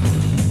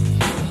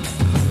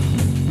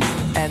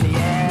 and the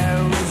air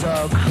is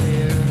all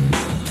clear.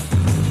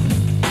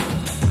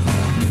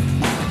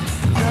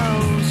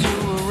 Those who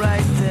were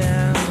right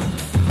there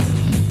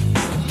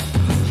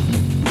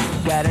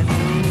got a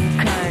new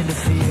kind of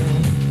fear.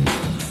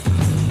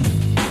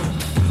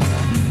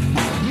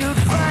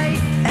 You'd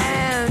fight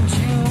and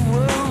you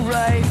were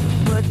right,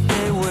 but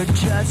they were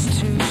just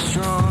too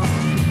strong.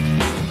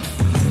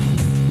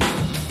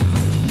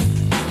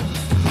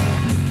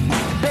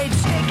 They'd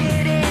stick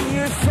it in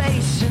your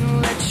face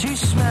and let you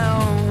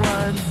smell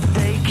what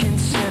they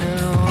consider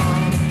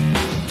wrong.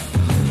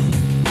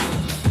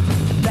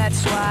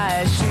 That's why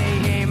I say,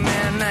 hey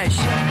man, I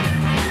shot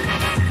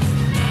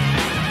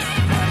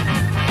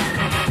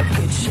a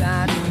good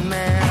shot,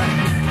 man.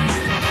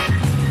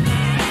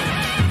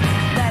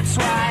 That's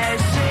why I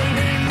say,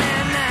 hey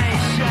man, I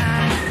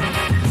shot.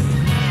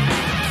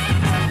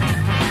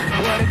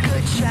 What a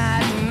good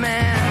shot,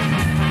 man.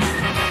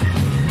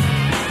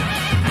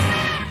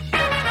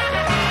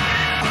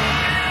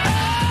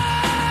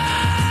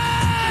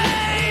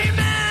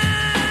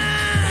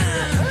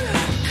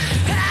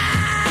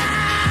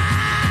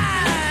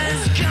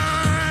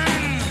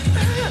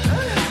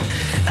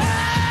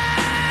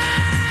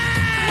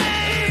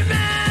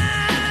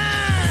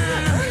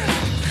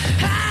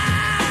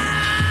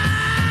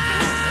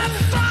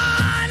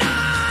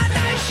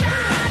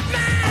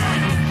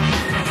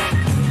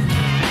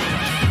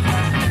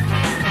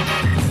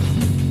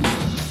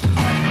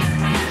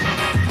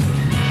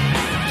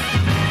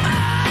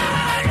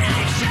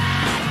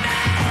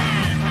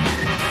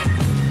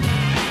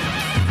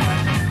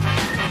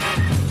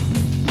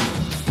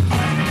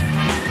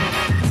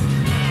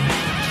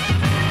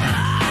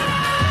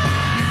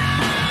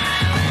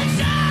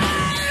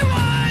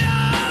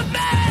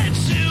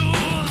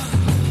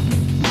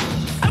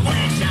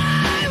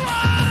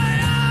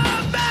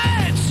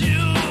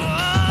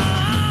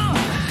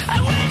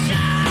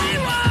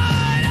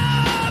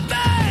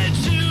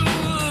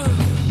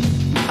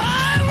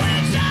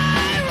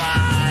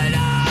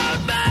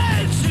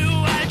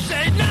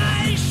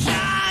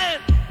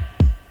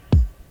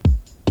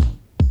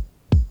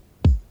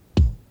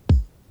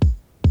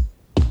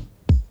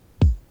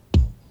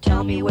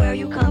 Tell me where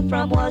you come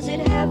from, was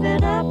it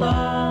heaven above?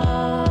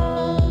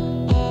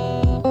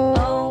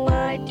 Oh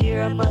my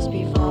dear, I must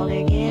be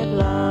falling in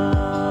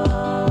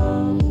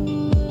love.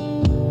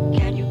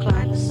 Can you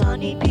climb the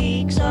sunny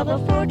peaks of a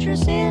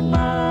fortress in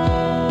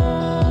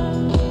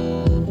mud?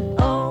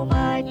 Oh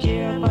my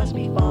dear, I must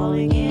be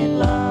falling in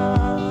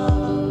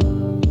love.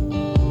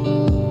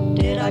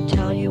 Did I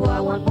tell you I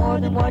want more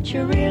than what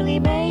you're really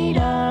made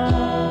of?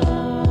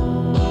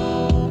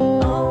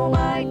 Oh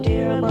my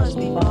dear, I must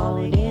be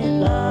falling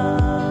in love.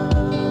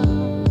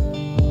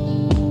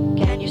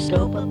 Can you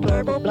scope a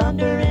purple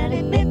blunder and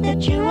admit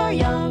that you are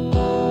young?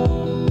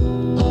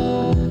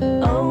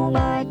 Oh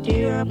my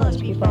dear, I must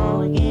be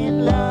falling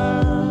in love.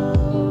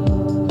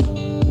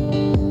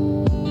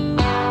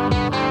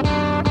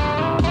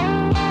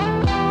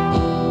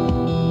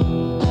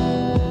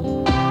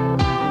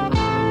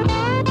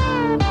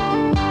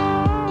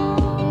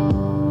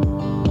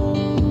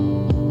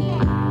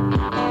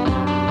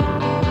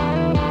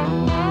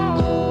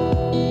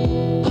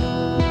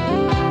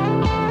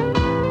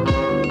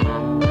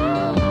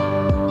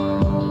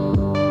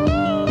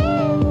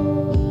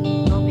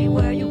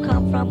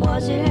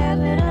 Was it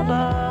heaven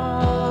above?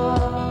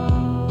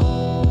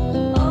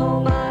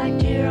 Oh my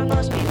dear, I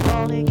must be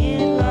falling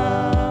in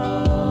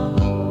love.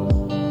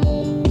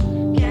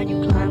 Can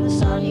you climb the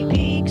sunny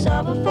peaks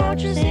of a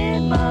fortress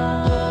in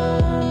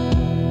mud?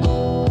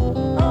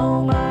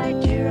 Oh my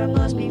dear, I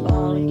must be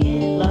falling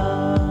in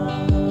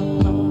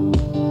love.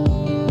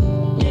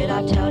 Did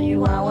I tell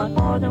you I want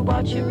more than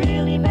what you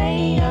really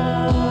made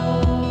of?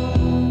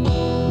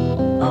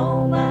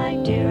 Oh my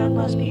dear, I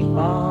must be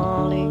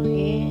falling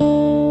in love.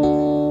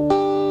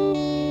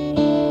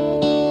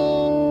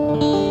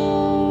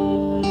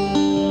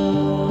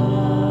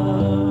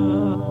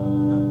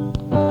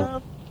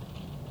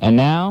 And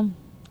now,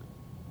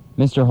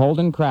 Mr.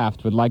 Holden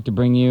Kraft would like to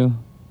bring you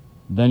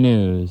the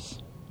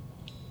news.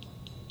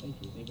 Thank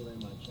you very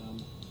much.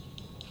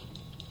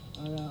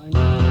 Our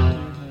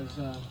news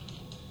has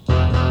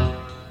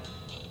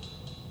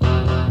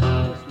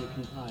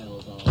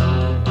compiled all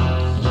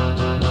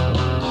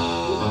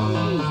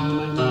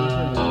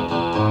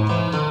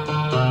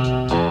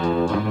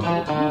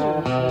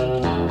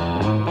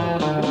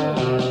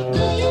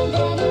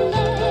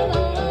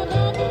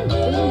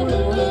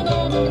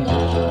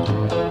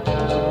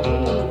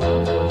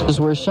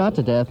were shot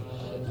to death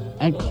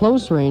at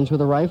close range with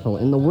a rifle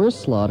in the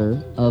worst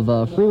slaughter of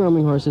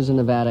free-roaming horses in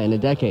Nevada in a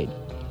decade.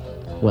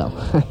 Well,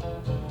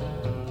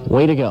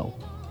 way to go.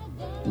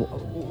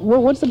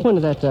 What's the point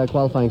of that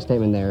qualifying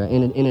statement there,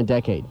 in a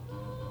decade?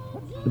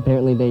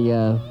 Apparently they,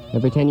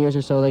 every 10 years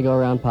or so, they go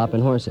around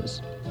popping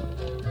horses.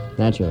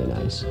 That's really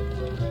nice.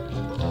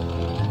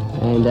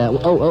 And,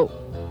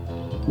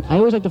 I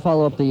always like to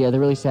follow up the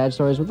really sad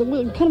stories with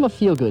kind of a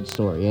feel-good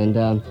story. And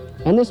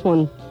this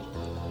one,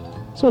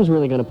 This one's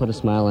really going to put a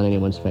smile on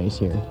anyone's face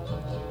here.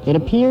 It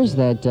appears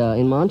that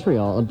in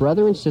Montreal, a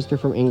brother and sister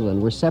from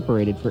England were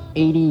separated for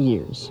 80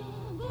 years.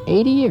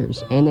 80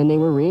 years. And then they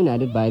were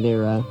reunited by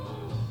their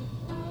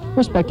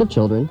respective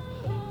children.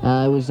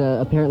 It was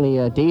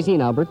apparently Daisy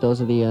and Albert.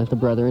 Those are the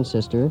brother and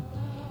sister.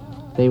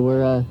 They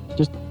were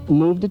just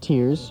moved to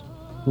tears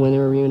when they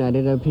were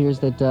reunited. It appears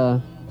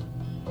that,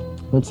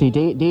 let's see,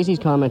 Daisy's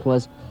comment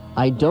was,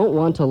 "I don't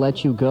want to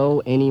let you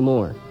go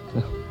anymore."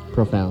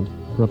 Profound,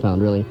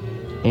 really.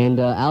 And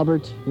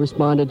Albert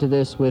responded to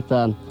this with,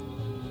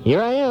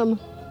 "Here I am.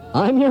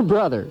 I'm your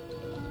brother."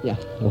 Yeah,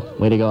 well,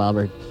 way to go,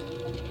 Albert.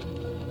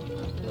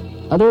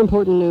 Other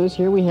important news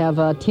here, we have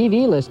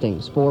TV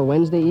listings for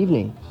Wednesday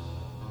evening.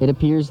 It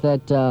appears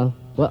that,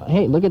 well,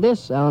 hey, look at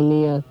this. On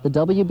the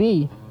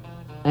WB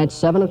at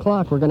 7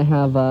 o'clock, we're going to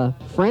have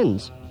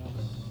Friends.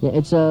 Yeah,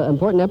 it's an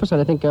important episode.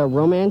 I think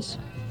romance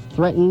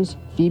threatens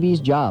Phoebe's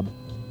job.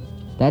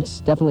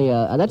 That's definitely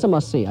that's a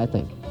must-see, I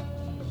think.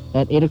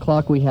 At 8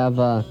 o'clock, we have,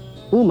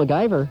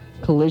 MacGyver,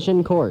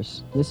 Collision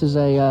Course. This is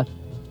a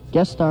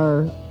guest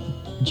star.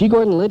 G.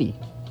 Gordon Liddy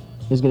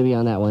is going to be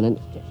on that one, and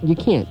you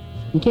can't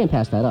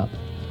pass that up.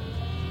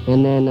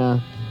 And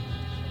then,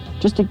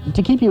 just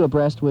to keep you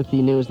abreast with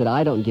the news that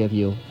I don't give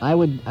you, I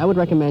would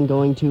recommend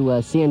going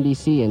to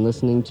CNBC and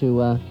listening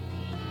to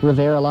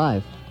Rivera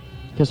Live,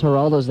 because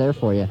Geraldo's there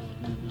for you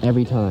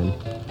every time.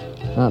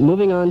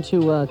 Moving on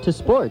to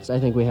sports, I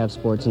think we have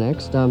sports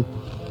next.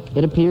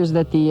 It appears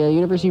that the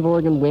University of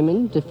Oregon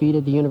women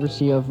defeated the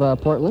University of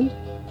Portland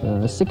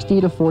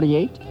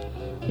 60-48.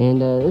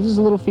 And this is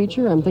a little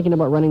feature. I'm thinking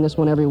about running this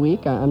one every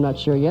week. I'm not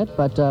sure yet,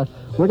 but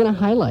we're going to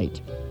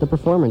highlight the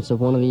performance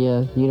of one of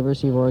the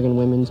University of Oregon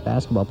women's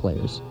basketball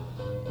players.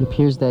 It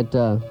appears that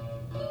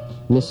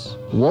Miss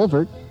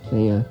Wolvert,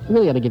 they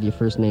really got to give you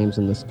first names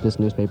in this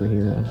newspaper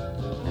here.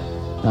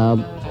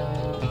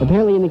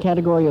 Apparently in the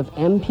category of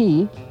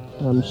MP,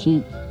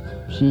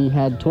 she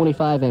had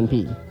 25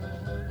 MP.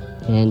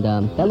 And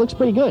that looks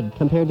pretty good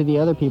compared to the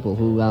other people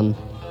who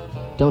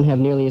don't have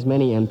nearly as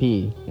many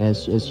MP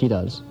as she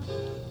does.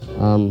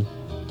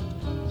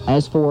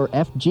 As for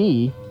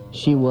FG,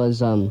 she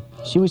was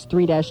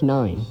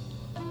 3-9.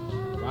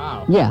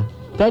 Wow. Yeah,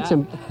 that's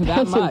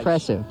much.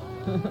 impressive.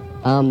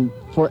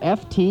 For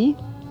FT,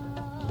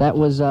 that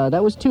was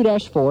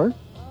 2-4.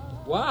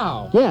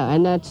 Wow. Yeah,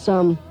 and that's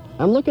I'm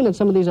looking at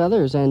some of these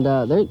others, and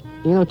they're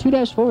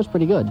 2-4 is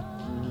pretty good.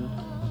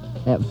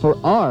 For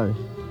R,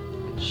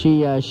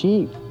 she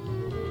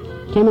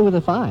came in with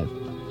a 5.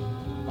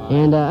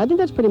 And I think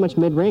that's pretty much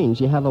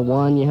mid-range. You have a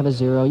 1, you have a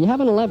 0, you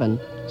have an 11.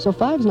 So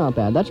 5's not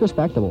bad. That's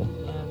respectable.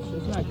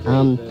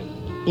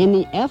 In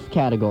the F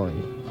category,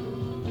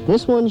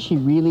 this one she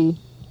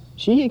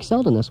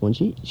excelled in this one.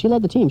 She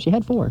led the team. She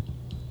had 4.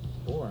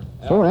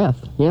 4 F,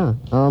 yeah.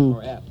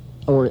 Or F.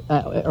 Or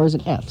is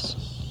it Fs?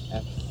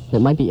 F. It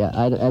might be.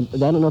 I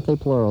don't know if they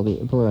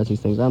pluralize these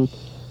things.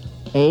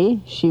 A,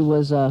 she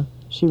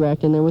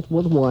racked in there with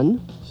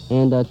 1,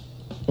 and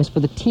as for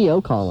the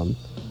TO column,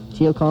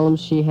 she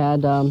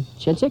had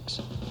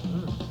 6.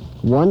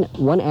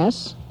 1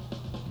 S.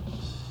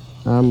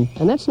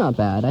 And that's not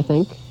bad, I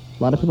think.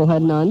 A lot of people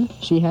had none.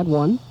 She had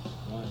 1.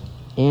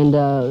 And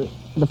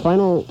the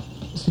final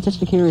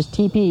statistic here is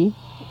TP,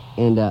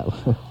 and I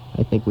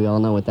think we all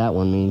know what that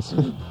one means.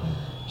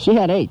 She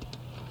had 8.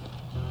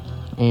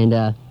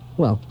 And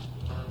well,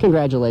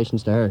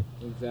 congratulations to her.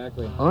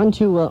 Exactly. On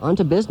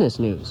to business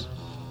news.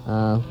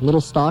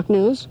 Little stock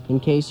news, in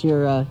case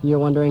you're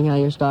wondering how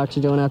your stocks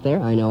are doing out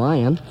there. I know I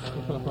am.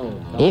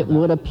 It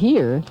would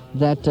appear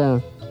that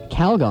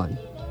Calgon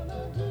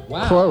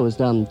closed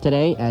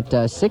today at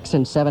 6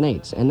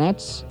 7/8, and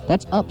that's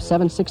up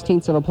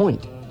 7/16 of a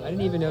point. I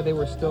didn't even know they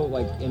were still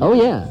like. Oh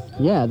yeah.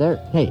 They're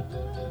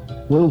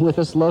with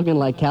a slogan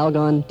like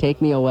 "Calgon,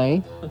 take me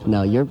away."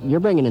 No, you're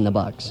bringing in the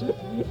bucks.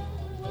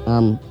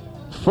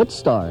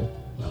 Footstar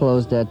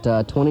closed at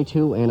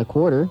 22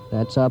 1/4.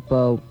 That's up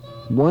 1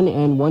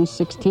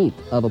 1/16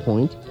 of a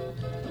point.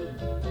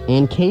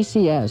 And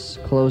KCS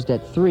closed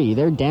at 3.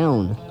 They're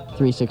down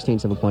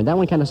 3/16 of a point. That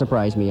one kind of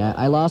surprised me.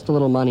 I lost a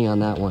little money on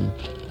that one.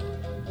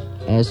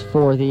 As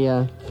for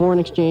the foreign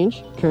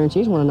exchange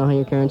currencies, want to know how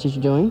your currencies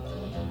are doing?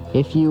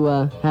 If you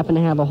happen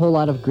to have a whole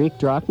lot of Greek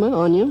drachma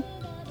on you,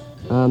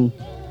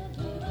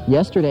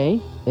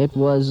 yesterday it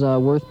was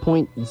worth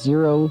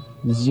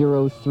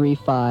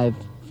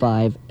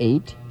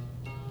 0.003558.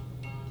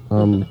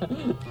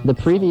 The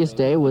previous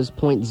day was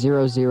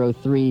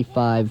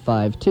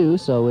 0.003552,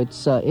 so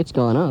it's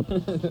gone up.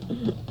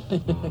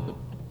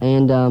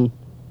 And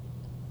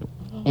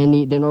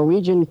the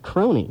Norwegian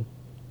krone,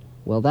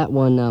 well, that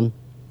one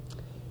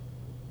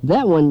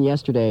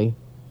yesterday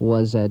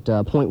was at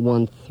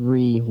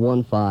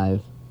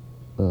 0.1315,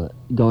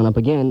 going up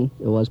again.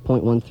 It was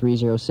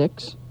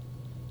 0.1306,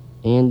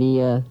 and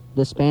the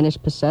Spanish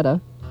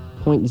peseta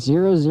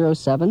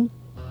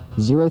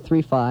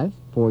 0.007035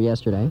 for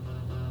yesterday.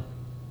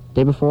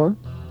 Day before,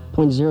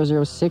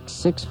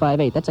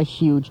 0.006658. That's a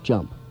huge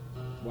jump.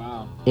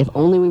 Wow. If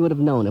only we would have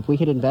known. If we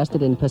had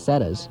invested in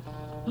pesetas,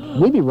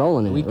 we'd be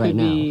rolling in We it right could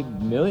now. be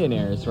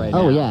millionaires right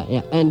now. Oh yeah.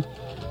 And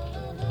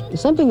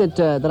something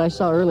that I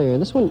saw earlier.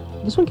 This one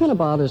kind of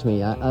bothers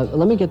me.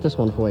 Let me get this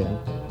one for you.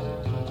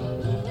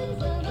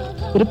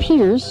 It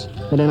appears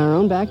that in our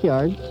own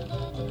backyard,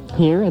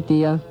 here at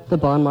the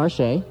Bon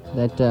Marché,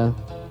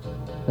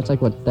 that's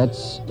like what?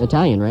 That's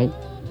Italian, right?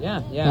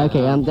 Yeah.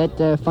 Okay.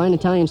 That fine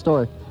Italian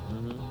store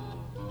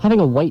having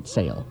a white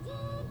sale.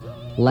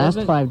 Last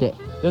Doesn't- 5 days.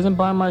 Doesn't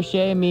Bon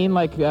Marché mean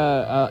like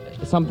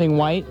something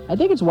white? I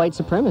think it's white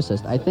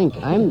supremacist. I think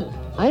I'm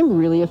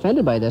really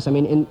offended by this. I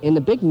mean, in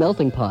the big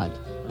melting pot,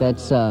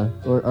 that's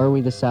or are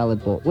we the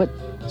salad bowl? What?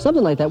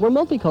 Something like that. We're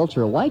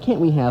multicultural. Why can't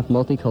we have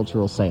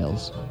multicultural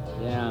sales?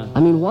 Yeah. I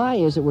mean, why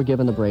is it we're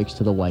giving the breaks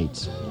to the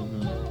whites?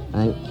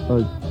 I'm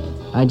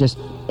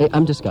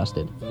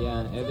disgusted.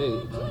 Yeah.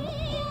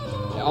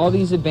 All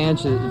these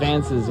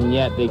advances, and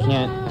yet they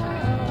can't.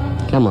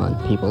 Come on,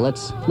 people.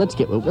 Let's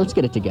get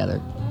it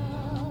together.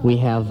 We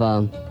have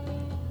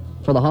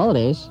for the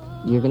holidays.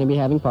 You're going to be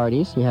having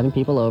parties. You're having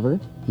people over.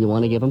 You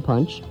want to give them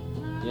punch.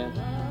 Yeah.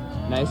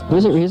 Nice.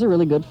 Here's a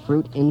really good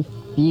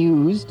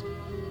fruit-infused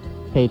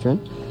patron.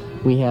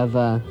 We have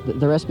the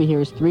recipe here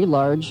is 3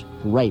 large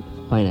ripe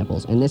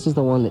pineapples, and this is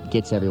the one that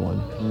gets everyone.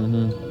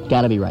 Mm-hmm.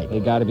 Gotta be ripe. They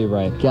gotta be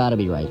ripe. Gotta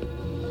be ripe.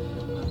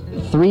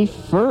 3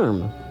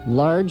 firm,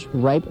 large,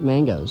 ripe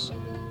mangoes.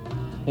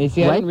 And you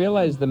see, I Ripe? didn't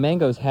realize the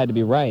mangoes had to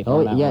be ripe Oh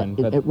on that yeah, one.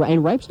 But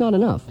and ripe's not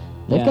enough.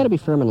 They've Yeah. got to be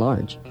firm and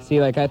large. see,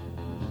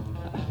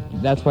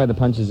 that's why the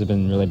punches have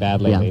been really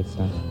bad lately. Yeah.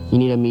 So. You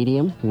need a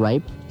medium,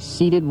 ripe,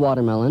 seeded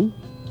watermelon.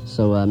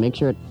 So make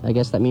sure I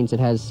guess that means it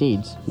has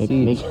seeds.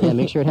 Seeds.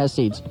 Make sure it has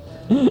seeds.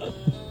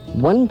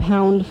 1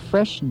 pound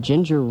fresh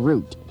ginger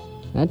root.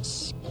 That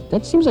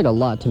seems like a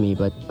lot to me,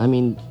 but I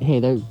mean, hey,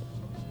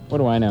 What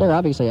do I know? they're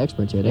obviously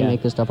experts here. They Yeah.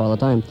 make this stuff all the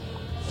time.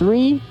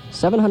 3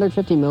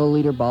 750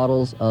 milliliter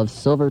bottles of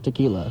silver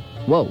tequila.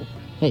 Whoa.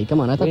 Hey,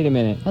 come on. Wait a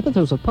minute. I thought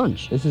there was a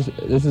punch. This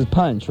is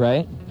punch,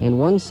 right? And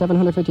 1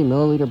 750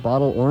 milliliter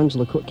bottle orange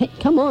liqueur.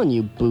 Come on,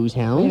 you booze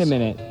hounds. Wait a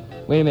minute.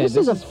 This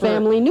is a for-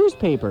 family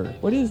newspaper.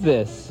 What is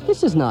this?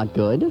 This is not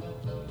good.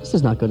 This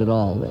is not good at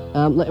all.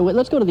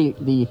 Let's go to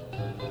the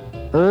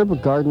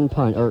Herb Garden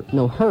Punch.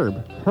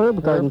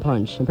 Herb Garden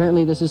Punch.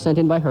 Apparently this is sent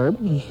in by Herb.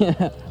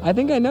 Yeah, I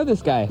think I know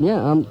this guy.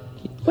 Yeah,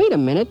 wait a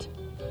minute.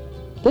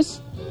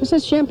 This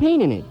has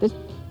champagne in it.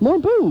 More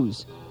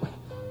booze.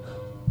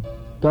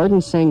 Garden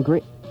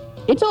Sangria.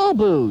 It's all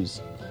booze.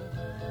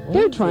 What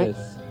They're is trying.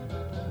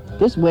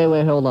 this?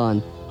 Wait, hold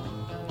on.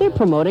 They're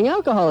promoting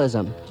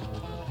alcoholism.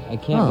 I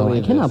can't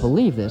believe I cannot this.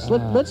 believe this.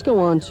 Let's go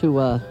on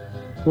to,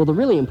 the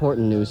really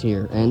important news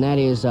here, and that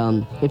is,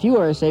 if you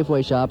are a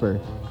Safeway shopper,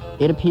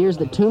 it appears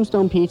that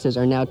Tombstone pizzas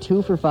are now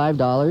 2 for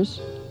 $5.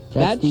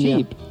 That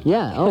cheap?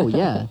 Yeah, oh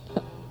yeah.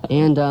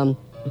 And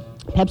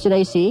Pepsid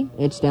AC,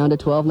 it's down to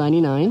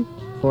 $12.99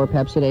 for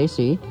Pepsid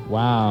AC.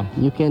 Wow.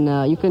 You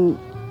can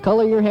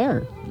color your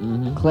hair.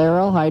 Mm-hmm.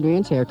 Clairol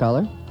Hydriance hair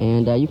color,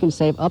 and you can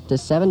save up to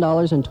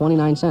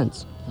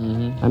 $7.29.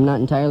 Mm-hmm. I'm not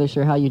entirely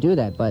sure how you do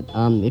that, but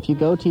if you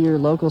go to your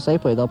local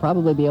Safeway, they'll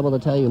probably be able to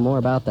tell you more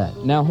about that.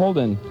 Now,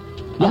 Holden,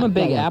 I'm Yeah, a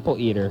big yeah. apple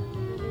eater.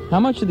 How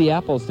much are the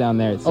apples down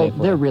there at Safeway?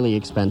 Oh, they're really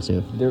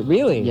expensive. They're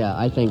really? Yeah,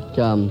 I think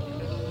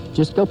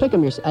just go pick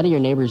them out of your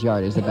neighbor's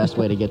yard is the best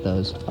way to get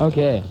those.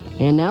 Okay.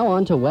 And now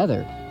on to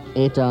weather.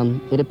 It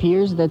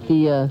appears that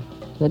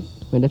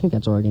I think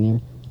that's Oregon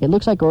here. It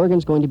looks like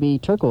Oregon's going to be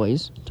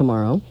turquoise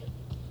tomorrow.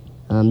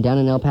 Down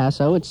in El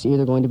Paso, it's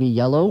either going to be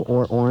yellow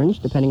or orange,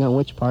 depending on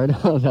which part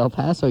of El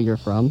Paso you're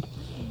from.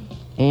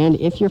 And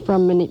if you're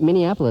from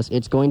Minneapolis,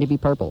 it's going to be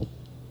purple.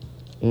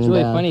 And, It's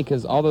really funny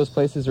because all those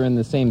places are in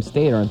the same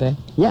state, aren't they?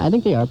 Yeah, I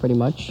think they are pretty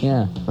much.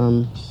 Yeah.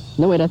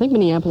 No, wait, I think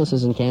Minneapolis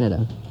is in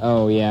Canada.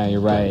 Oh, yeah, you're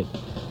right.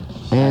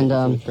 And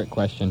That's a trick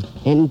question.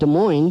 in Des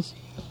Moines,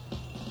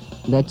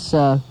 it's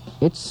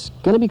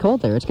going to be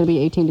cold there. It's going to be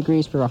 18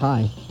 degrees for a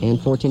high and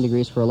 14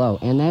 degrees for a low.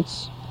 And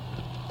that's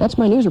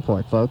my news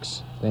report,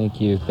 folks.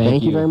 Thank you.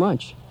 Thank you very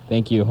much.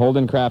 Thank you.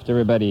 Holden Craft,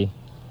 everybody.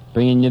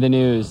 Bringing you the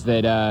news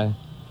that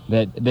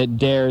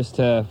dares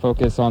to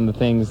focus on the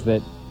things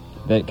that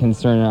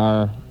concern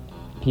our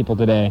people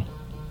today.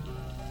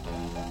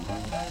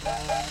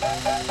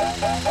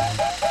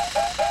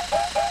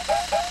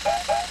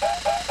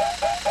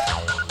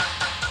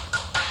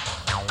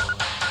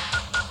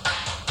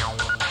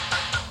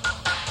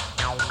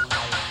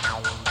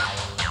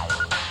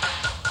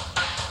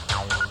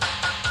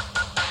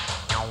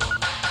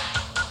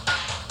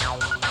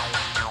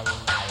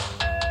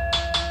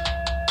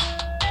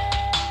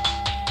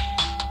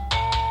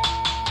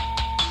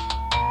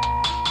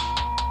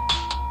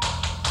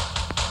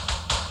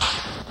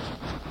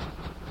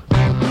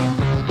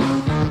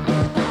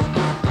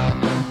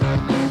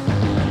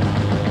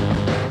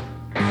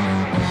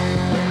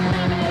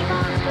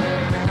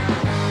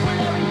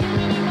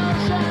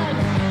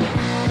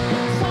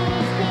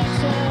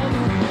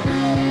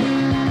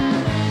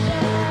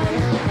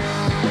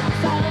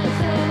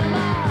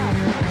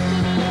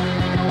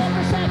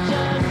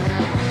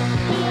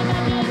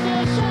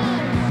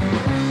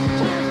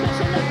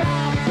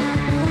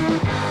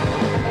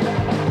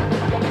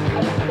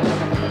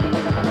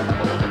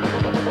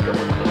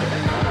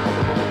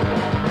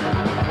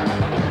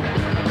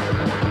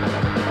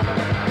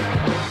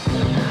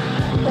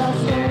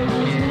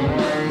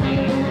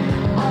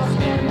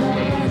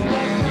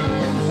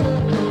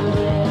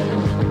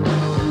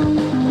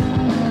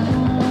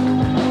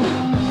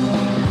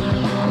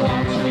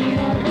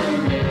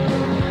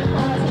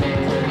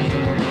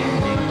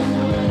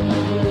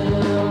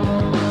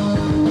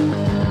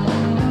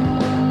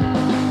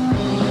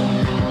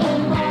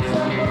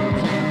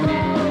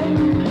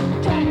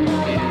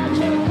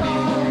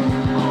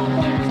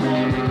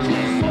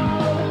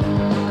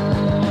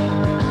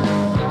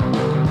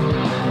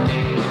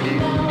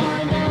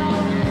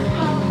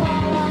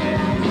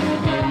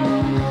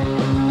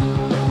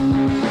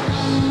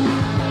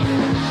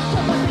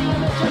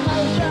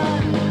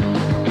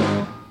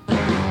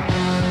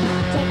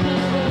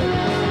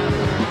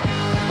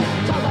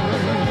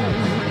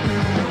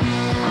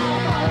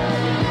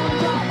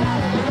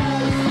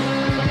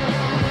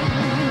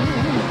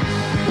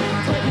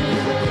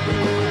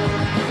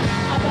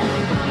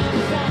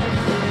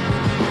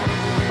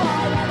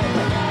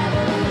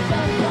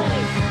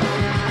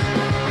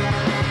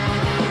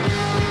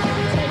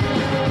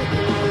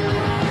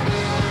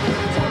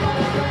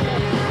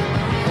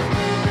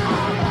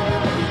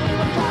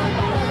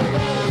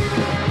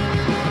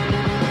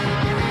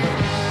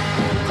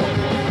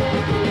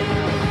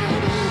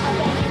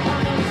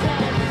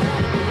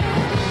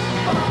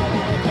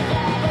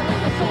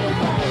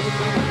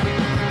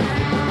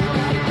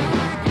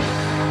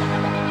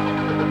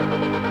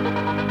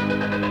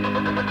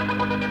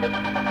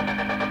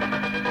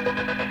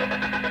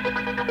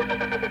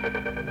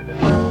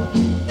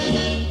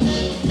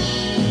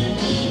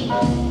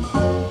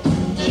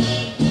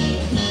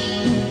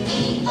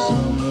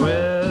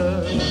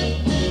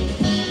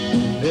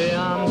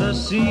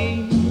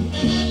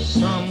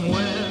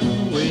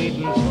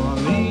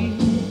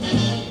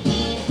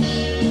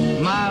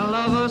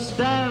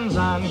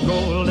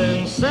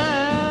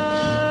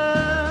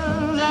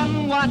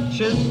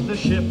 the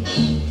ships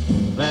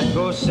that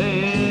go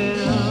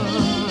sailing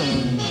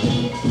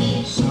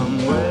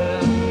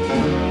somewhere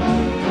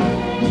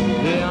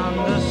beyond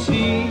the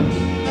sea.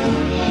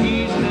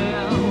 She's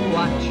there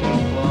watching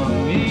for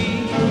me.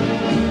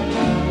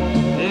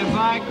 If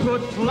I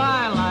could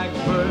fly like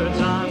birds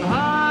on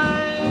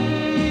high,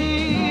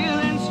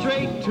 then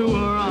straight to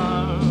her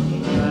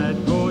arms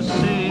I'd go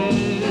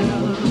sailing.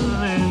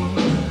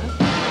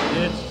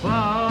 It's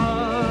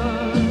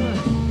far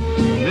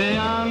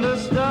beyond the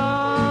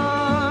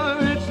star,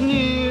 it's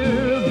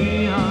near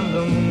beyond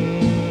the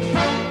moon.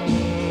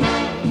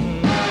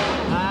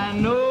 I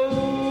know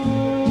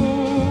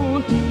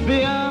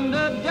beyond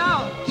a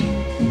doubt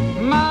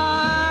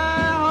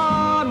my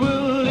heart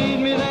will lead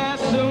me there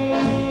soon.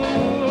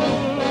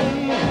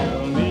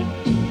 We'll meet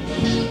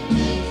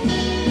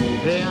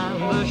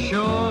beyond the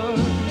shore,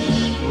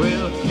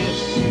 we'll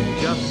kiss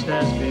just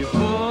as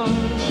before.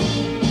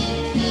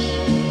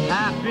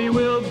 Happy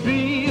we'll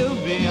be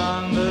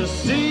beyond the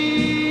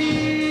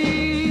sea,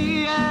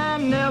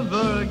 and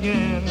never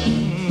again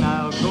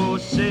I'll go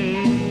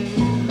sailing.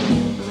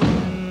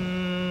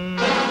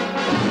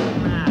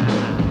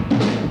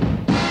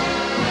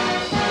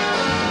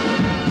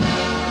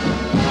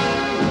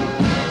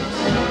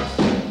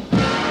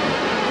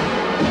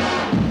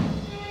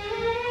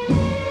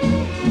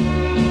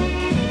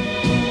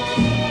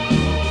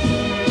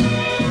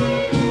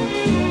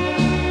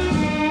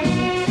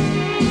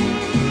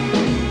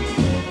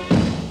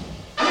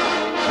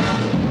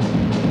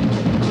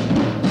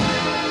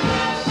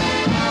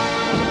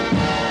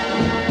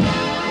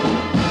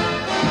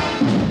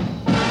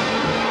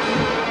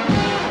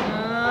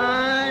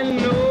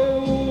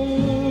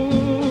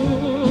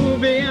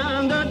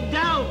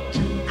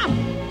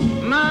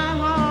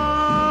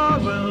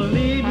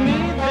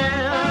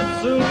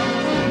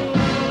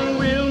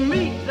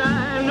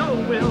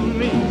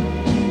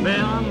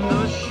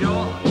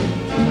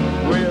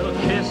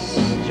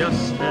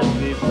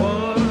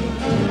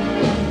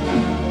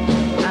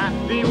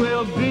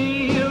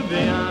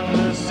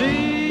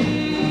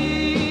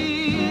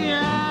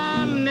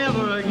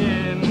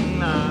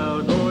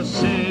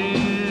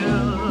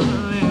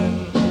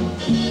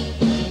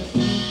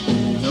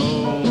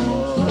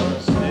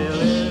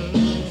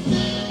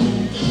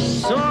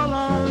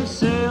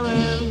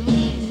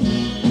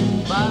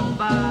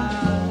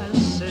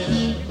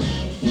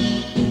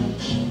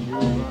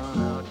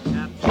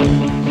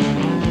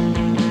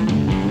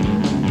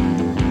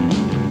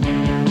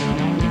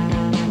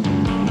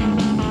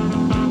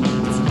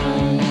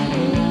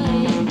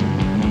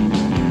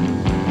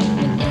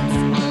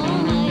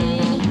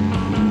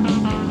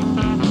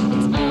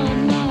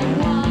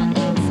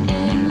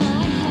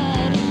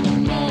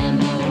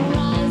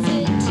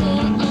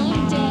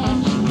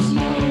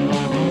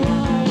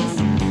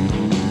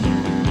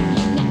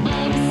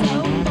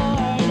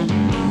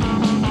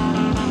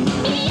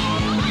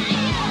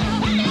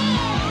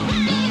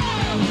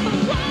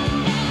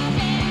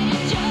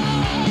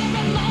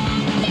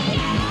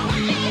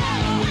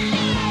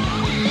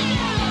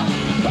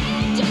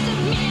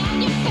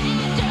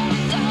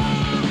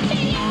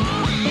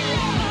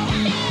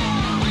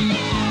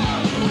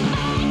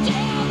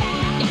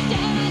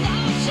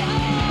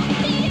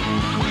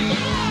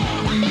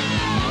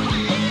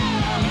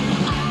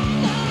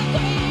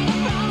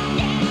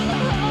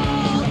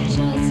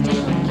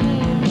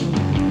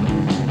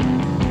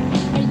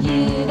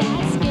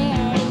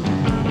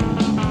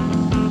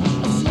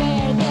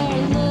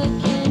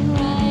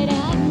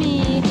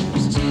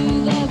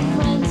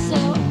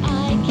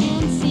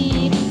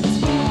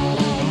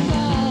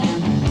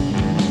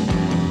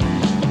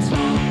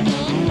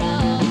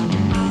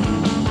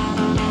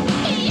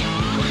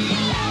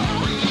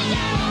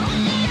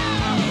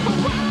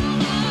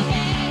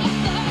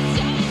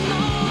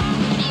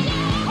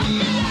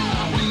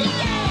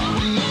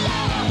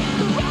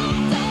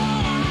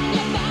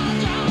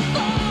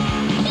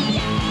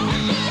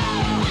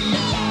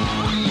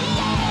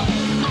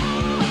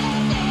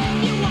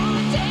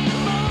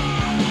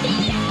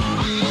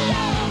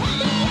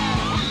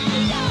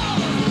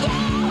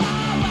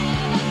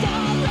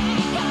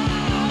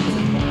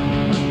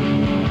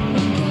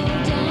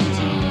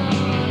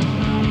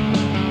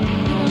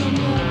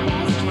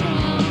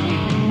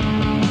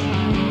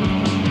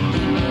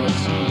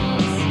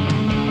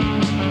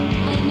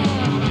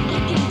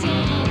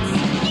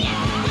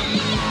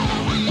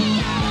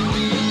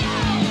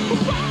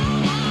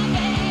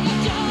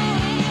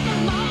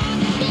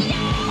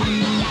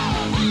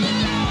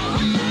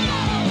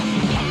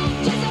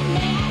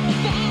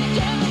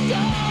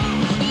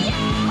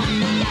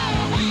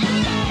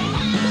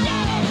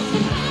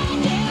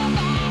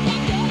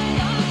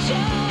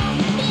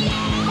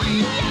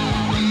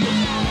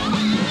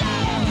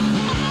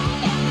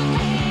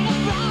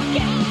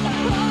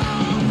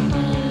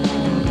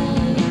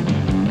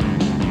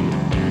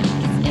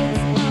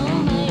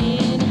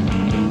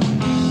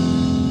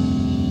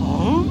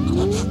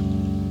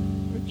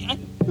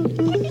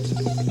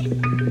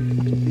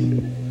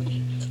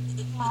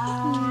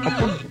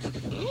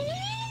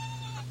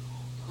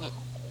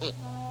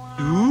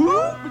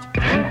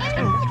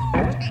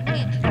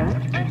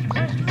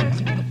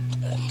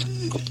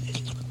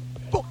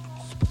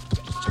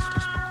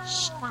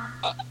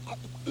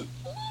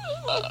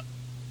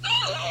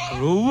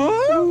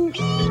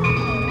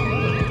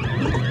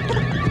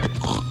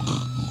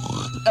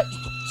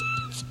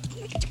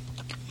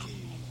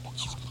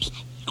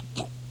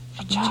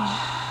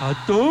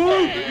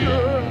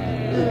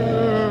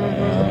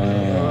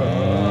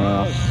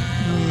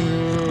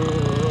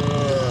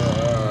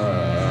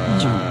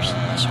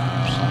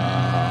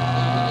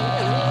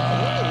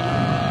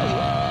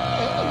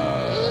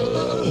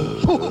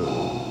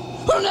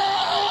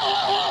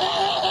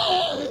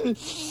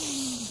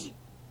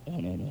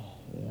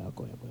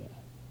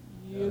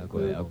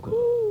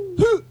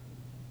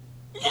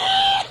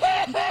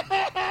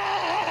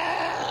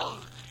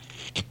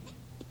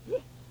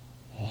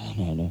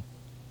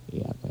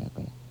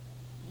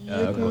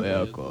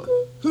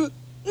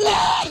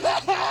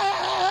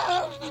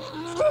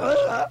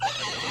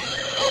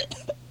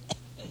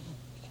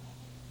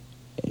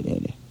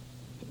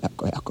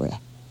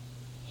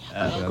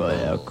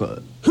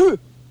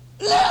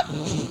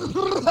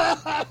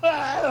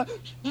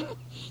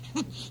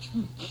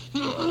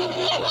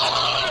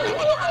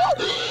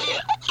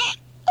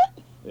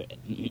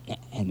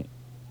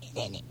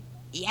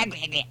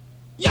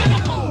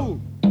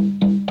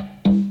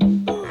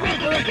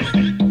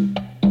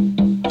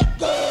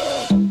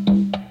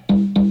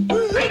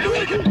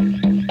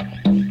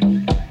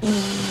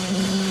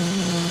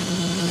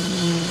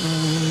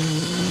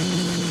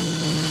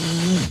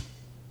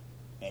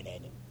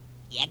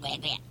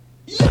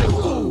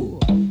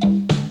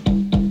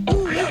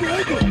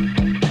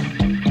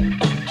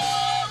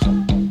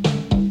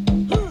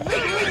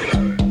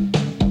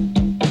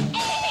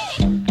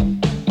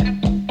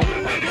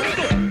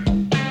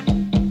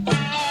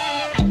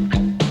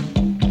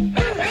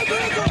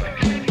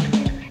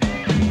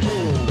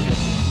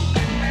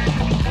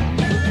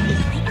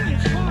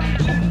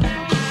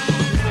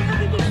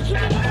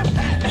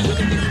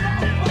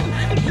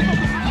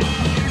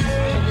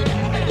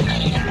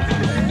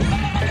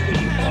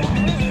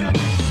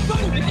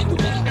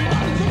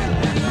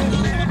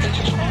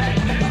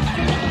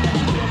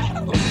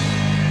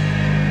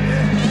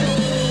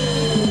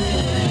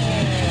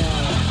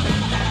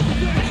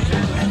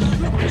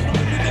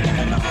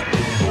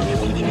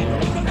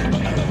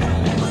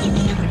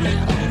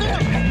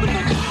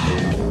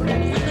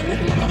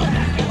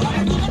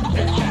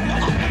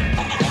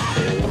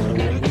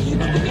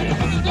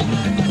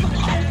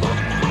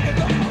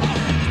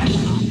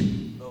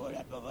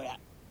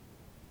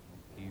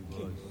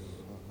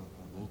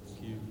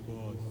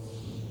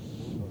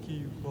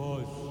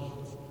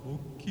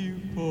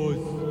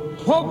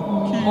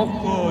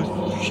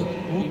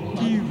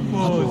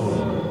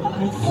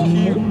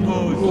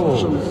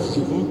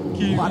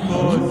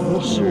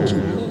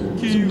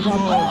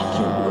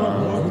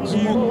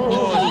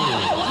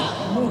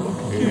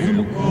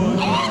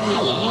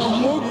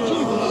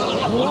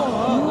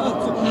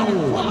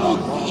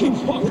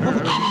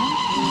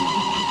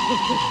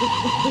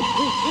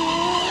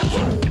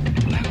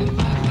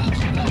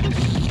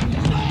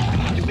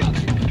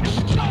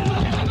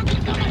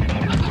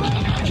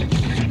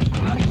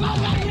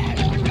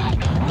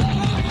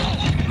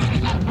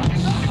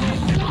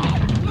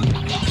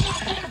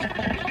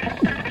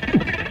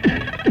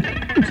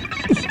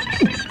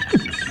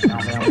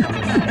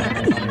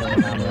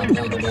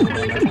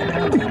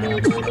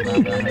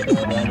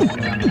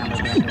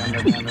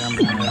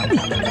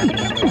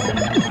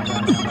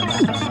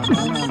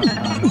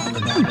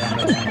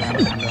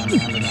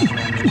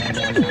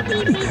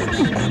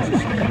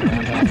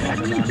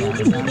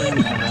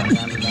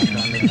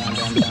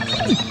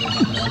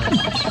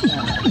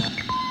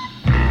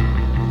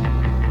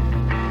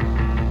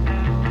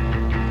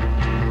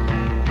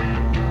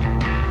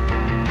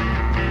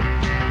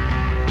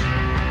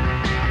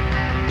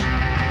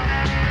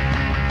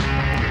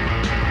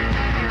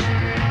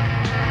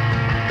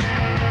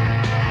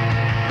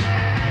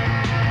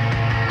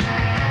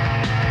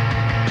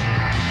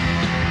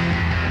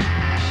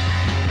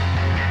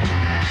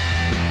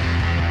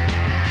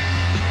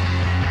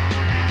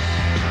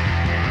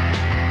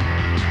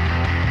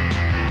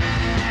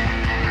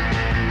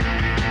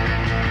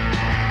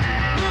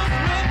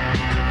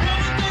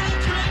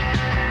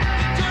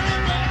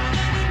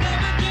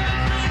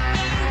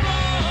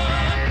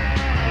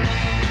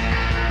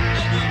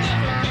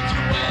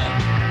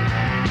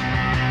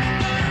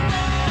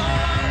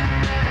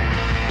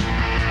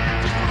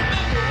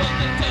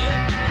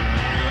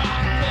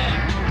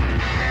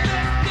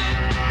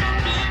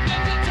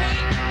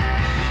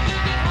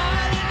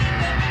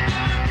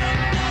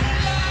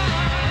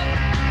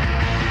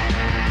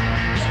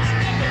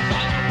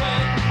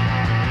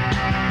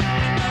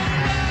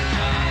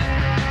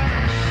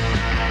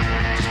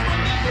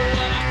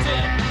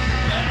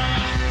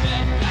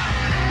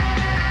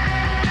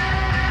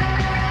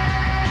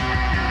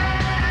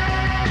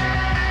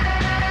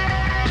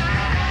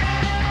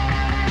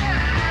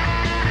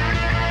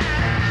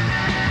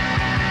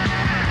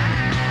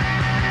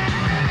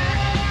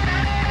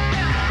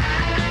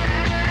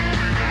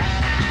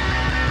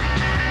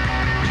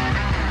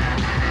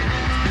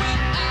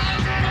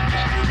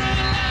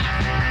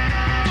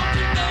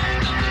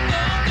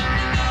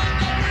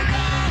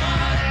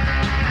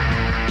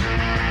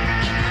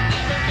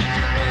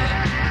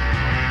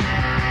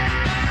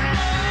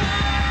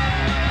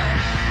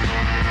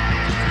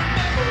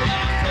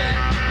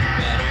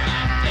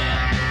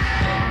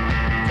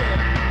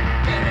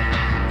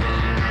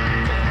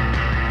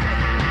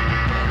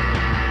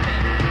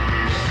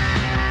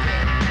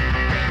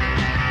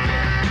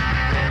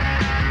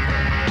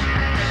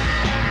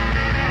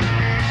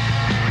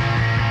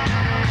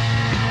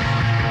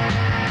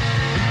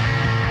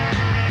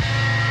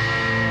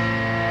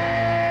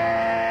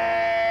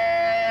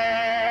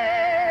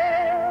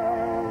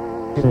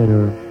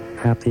 fitter,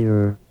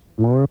 happier,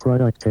 more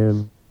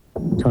productive,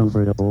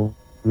 comfortable,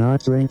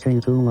 not drinking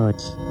too much,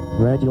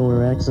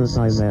 regular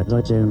exercise at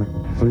the gym,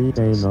 3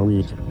 days a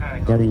week,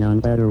 getting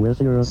on better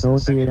with your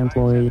associate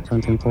employee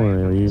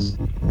contemporaries,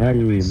 at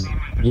ease,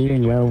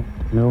 eating well,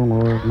 no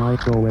more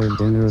microwave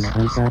dinners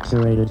and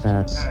saturated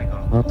fats,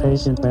 a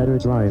patient better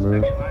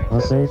driver,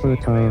 a safer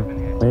car,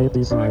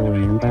 baby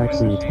smiling in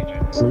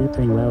backseat,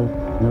 sleeping well,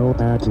 no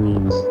bad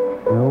dreams,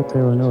 no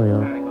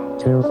paranoia,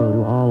 careful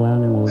to all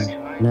animals,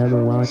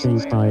 never watching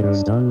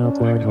spiders down a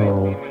plug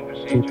hole,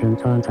 keep in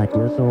contact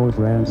with old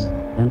friends,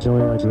 enjoy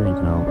a drink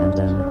now and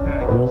then,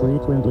 will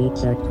frequently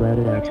check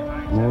credit at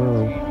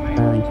Morrow,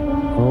 Bank,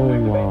 Hole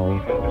Wall,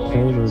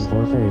 favors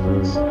for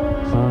favors,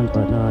 fond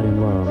but not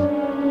in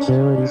love,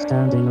 charity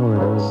standing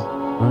orders,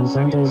 on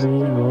Sundays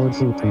eating road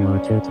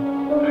supermarket,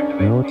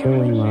 no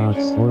killing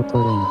moths or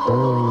putting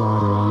boiling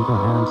water on the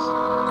hands,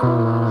 car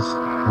wash,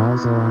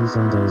 also on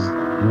Sundays,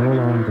 no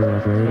longer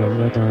afraid of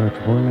the dark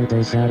or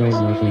midday shadows,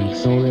 nothing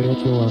so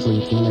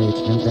ridiculously teenage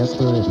and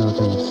desperate,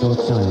 nothing so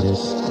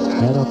childish,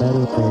 at a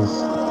better pace,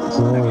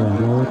 slower and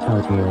more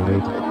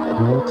calculated,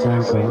 no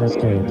chance of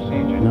escape,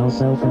 now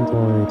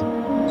self-employed,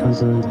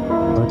 concerned,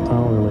 but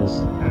powerless,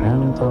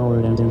 an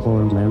empowered and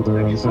informed member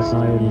of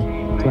society,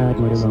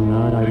 pragmatism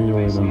not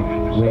idealism,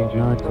 will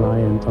not cry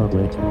in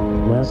public,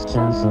 less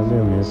chance of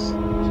illness,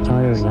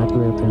 tires that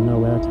grip in a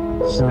wet,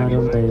 shot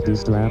of baby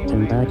strapped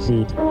in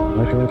backseat,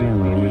 a good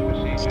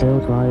memory, still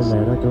cries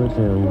at a good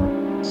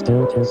film,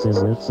 still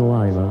kisses with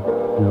saliva,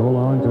 no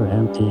longer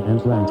empty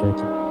and frantic,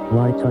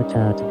 like a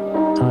cat,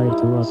 tied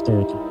to a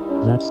stick,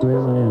 that's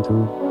driven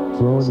into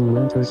frozen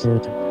winter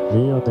shit,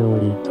 the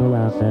ability to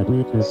laugh at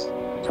weakness,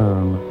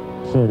 calm,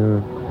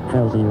 fitter,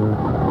 healthier,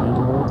 and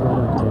more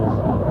productive,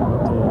 a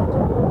pig,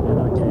 in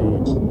a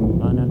cage,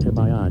 on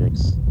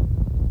antibiotics.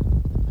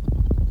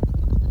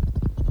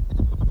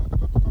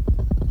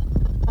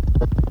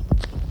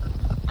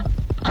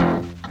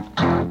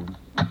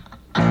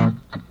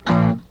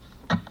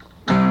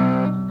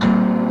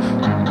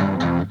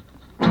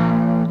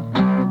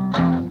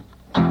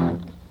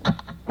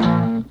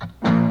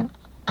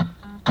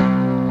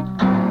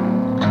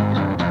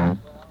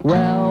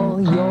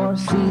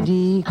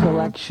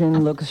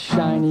 Looks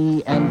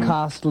shiny and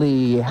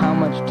costly. How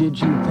much did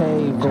you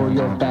pay for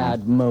your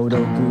bad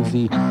Moto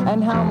Guzzi?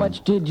 And how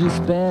much did you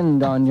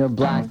spend on your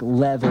black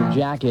leather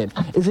jacket?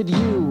 Is it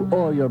you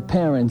or your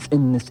parents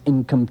in this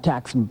income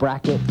tax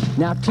bracket?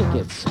 Now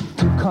tickets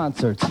to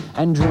concerts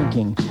and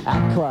drinking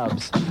at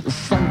clubs,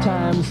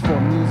 sometimes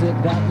for music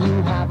that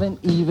you haven't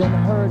even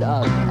heard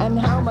of. And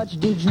how much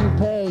did you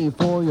pay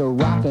for your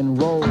rock and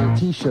roll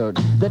t-shirt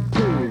that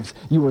proves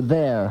you were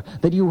there,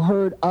 that you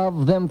heard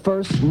of them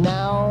first?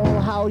 Now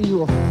how do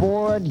you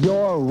afford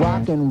your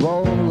rock and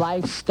roll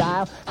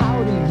lifestyle?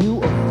 How do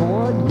you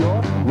afford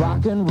your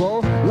rock and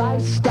roll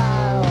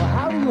lifestyle?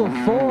 How do you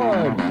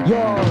afford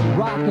your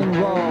rock and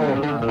roll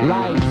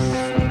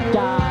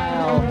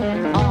lifestyle?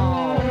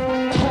 Oh,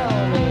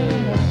 tell me.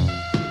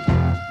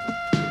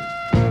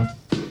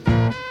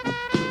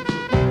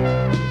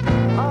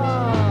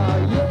 Oh,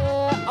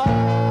 yeah,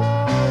 all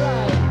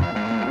right.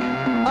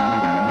 All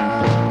right.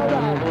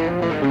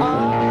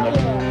 Oh,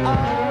 yeah,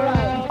 all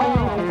right.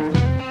 Oh.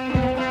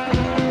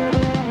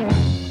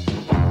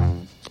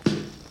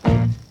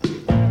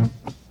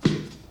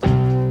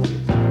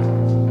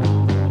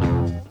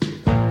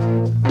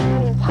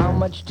 How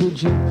much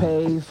did you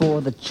pay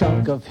for the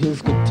chunk of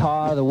his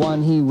guitar, the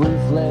one he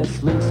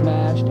ruthlessly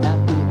smashed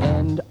at the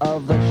end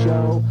of the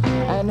show?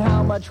 And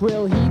how much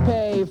will he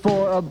pay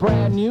for a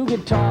brand new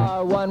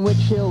guitar, one which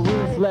he'll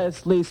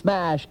ruthlessly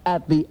smash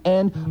at the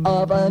end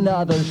of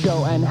another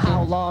show? And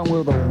how long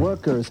will the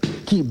workers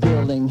keep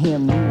building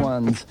him new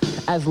ones,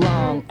 as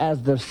long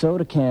as their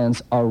soda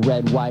cans are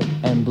red, white,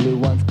 and blue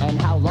ones? And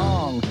how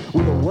long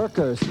will the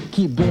workers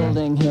keep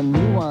building him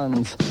new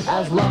ones,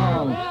 as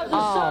long as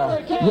the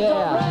soda cans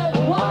are red,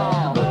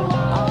 white, and blue ones?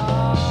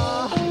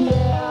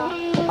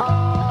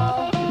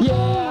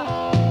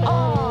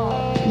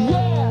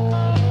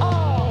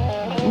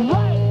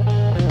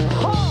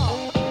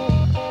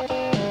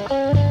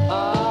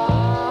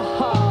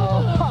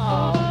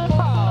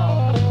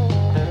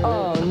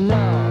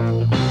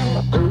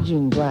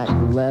 Black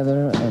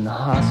leather and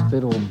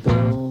hospital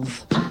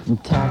bills,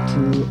 and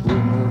tattoo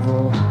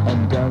removal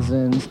and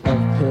dozens of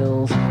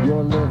pills.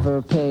 Your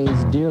liver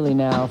pays dearly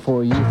now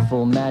for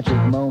youthful magic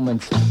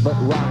moments, but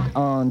rock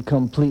on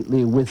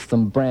completely with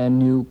some brand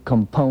new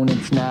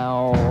components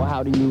now.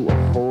 How do you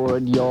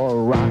afford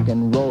your rock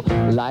and roll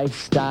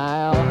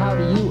lifestyle? How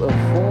do you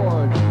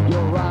afford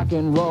your rock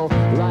and roll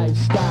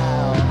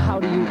lifestyle? How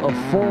do you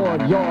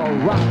afford your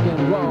rock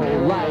and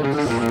roll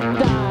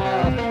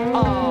lifestyle?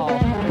 All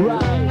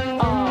right.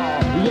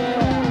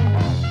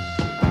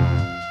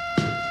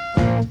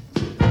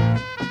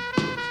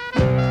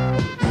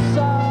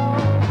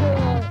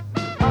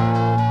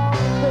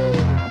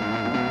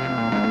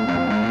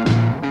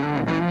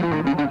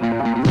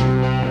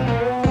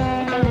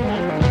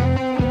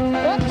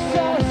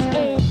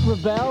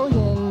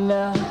 Rebellion,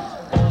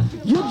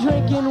 you're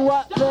drinking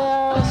what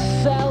they're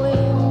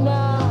selling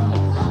now.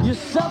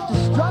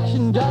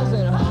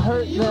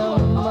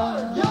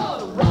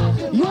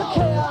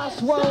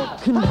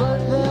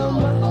 convert them.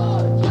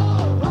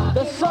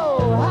 They're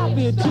so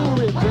happy to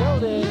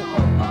rebuild it.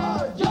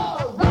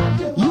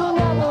 You'll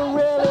never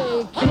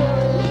really kill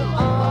it.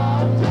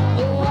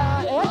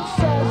 Yeah,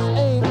 excess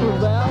ain't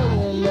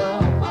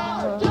rebellion.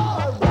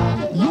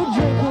 You're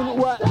drinking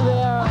what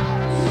they're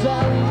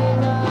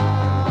selling.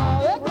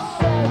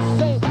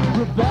 Excess ain't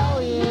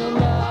rebellion.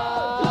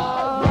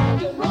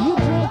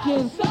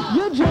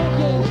 You're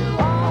drinking,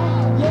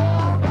 oh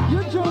yeah,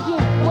 you're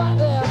drinking what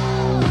they're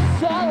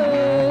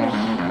selling.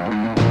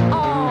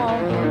 Oh,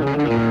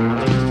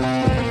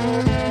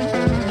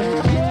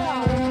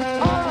 yeah,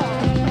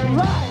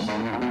 right.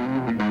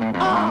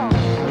 Oh,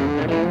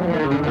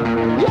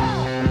 yeah,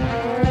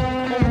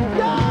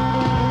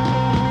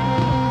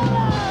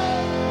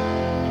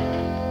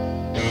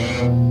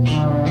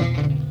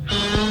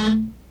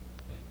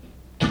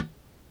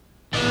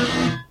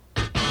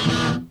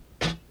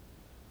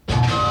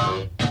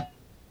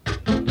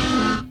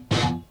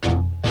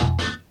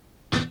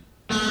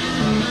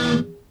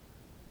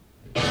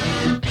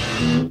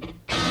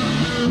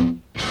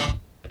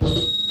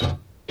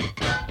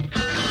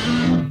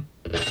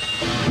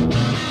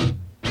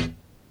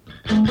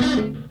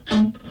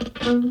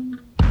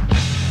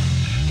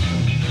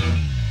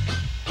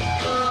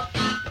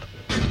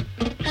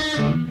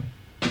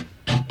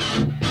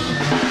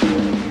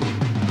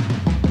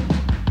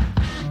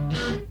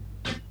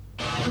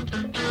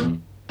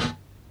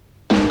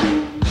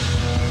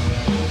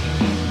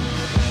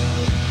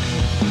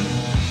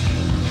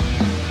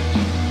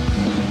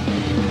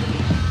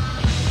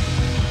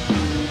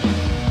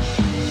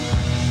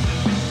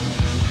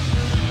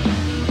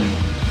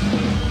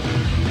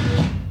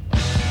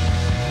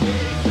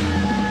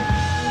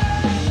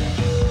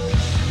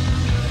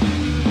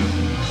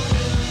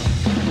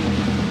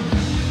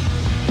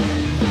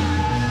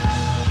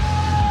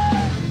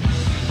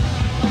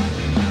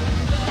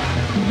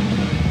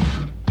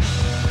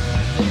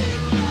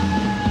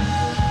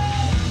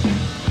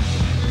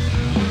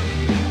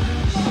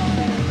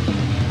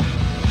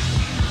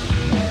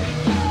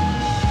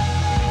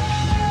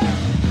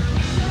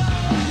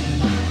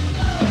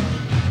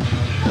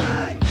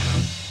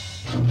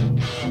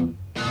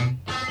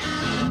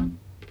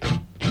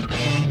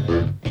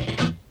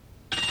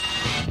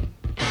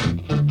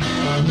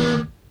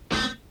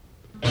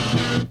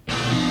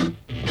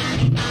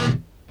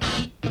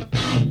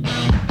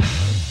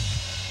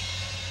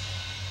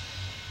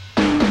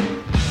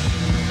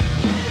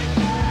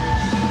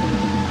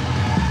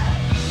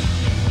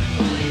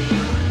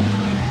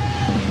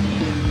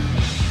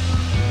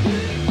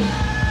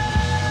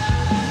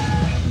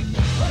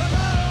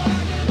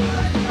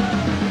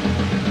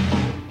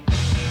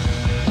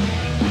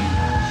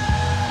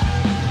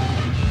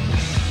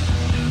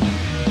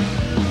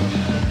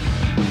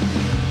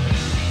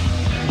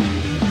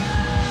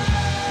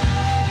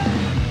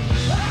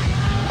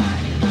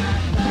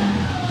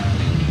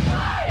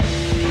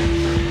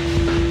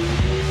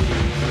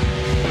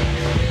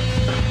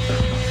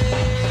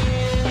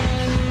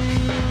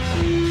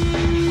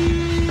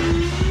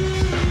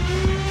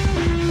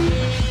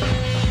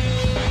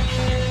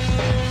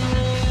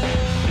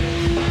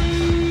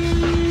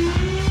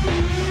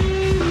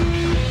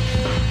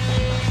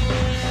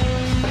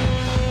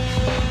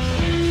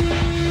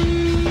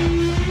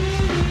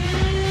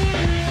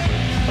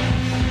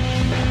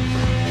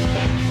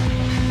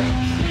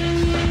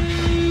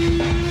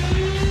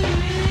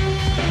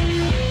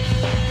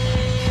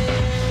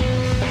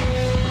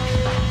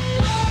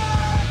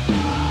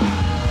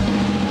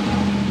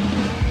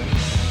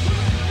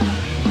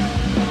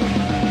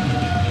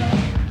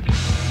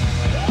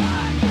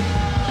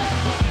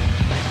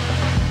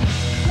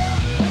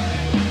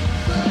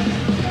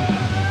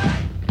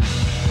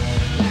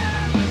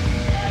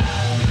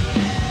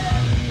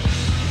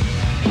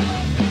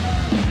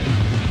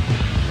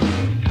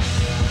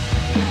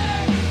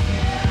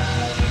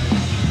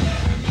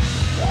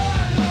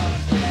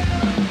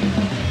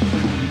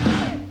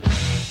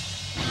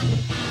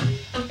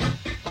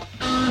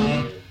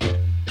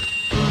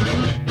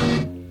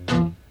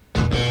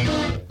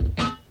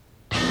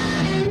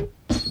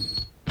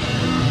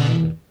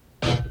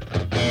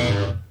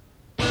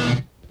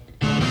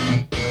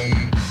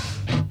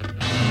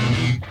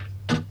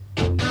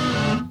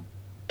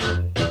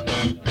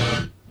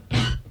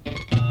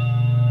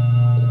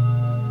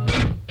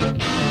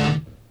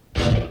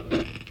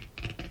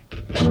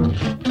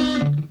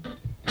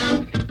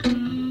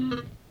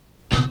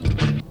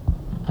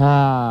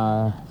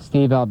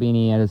 Steve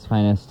Albini at his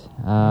finest.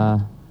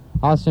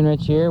 Austin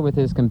Rich here with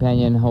his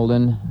companion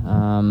Holden.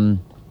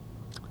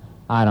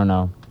 I don't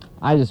know.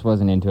 I just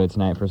wasn't into it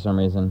tonight for some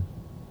reason.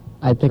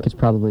 I think it's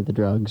probably the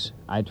drugs.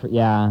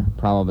 Yeah,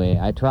 probably.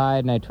 I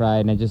tried and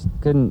I just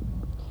couldn't.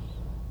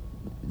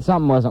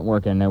 Something wasn't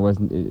working.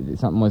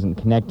 Something wasn't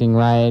connecting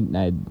right.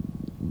 It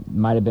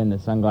might have been the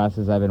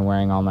sunglasses I've been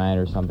wearing all night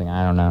or something.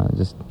 I don't know.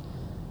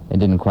 It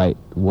didn't quite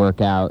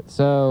work out.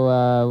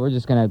 So we're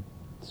just gonna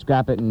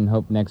scrap it and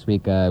hope next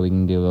week we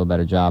can do a little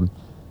better job.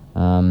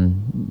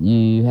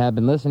 You have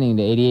been listening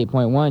to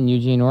 88.1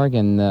 Eugene,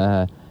 Oregon,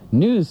 the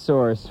news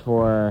source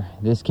for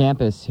this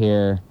campus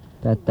here.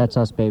 That's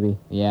us, baby.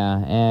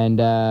 Yeah, and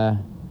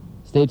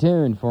stay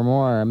tuned for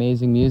more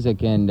amazing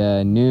music and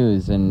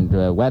news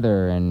and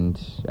weather and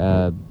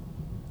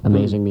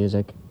amazing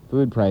music.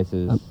 Food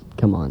prices.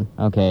 Come on.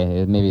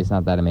 Okay, maybe it's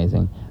not that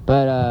amazing.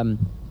 But,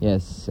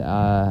 yes,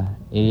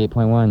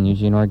 88.1,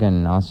 Eugene,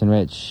 Oregon, Austin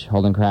Rich,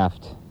 Holden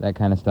Craft, that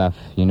kind of stuff.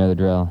 You know the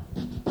drill.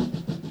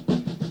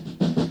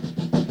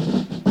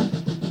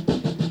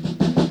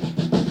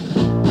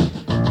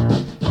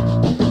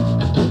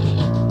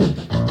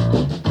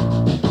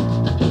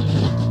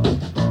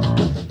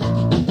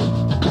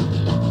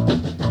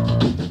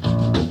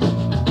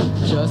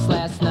 Just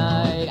last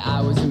night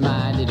I was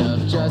reminded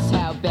of just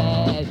how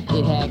bad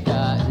it had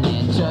gotten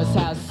and just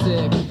how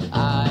sick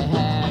I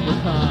had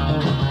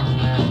become.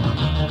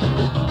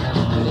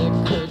 But it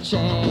could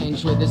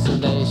change with this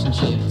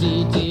relationship.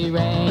 DD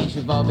range,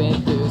 we've all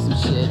been through some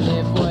shit.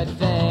 If what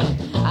thing,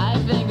 I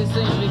think this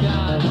thing's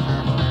begun.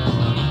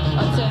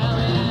 Oh, tell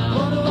me now,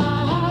 what do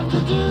I have to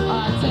do?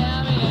 Oh,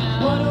 tell me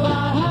now, what do I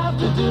have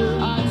to do?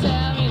 Oh,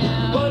 tell me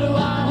now, what do I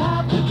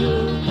have to do?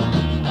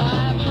 I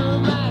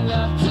prove my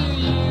love to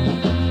you.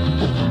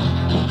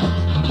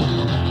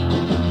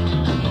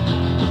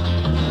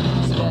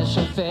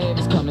 Special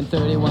favors come in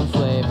 31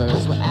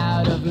 flavors. We're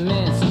out of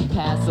mints,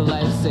 past the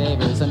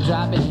lifesavers. I'm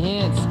dropping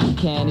hints,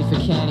 candy for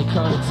candy,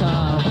 coat of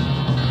tongue.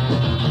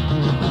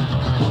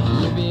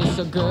 You're being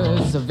so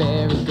good, so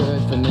very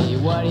good for me.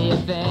 What do you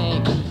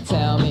think?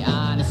 Tell me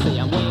honestly,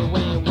 I'm waiting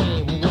for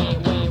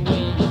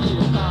you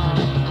to come.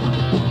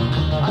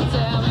 Oh,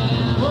 tell me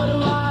now, what do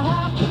I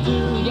have to do?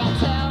 You gotta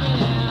tell me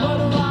now, what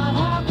do I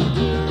have to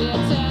do? Yeah,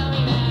 tell me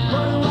now,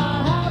 what do I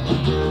have to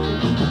do?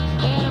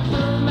 And I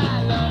prove my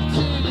love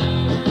to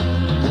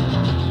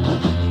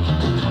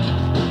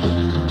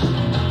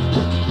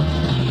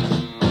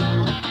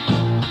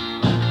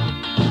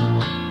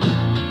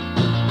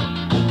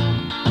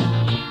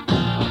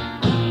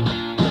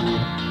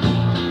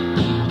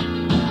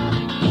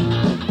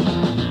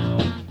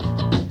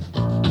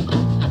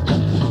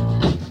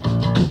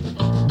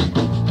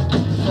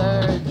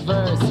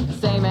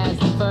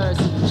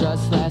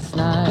just last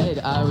night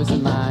I was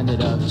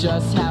reminded of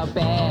just how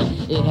bad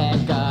it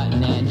had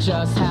gotten and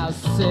just how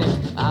sick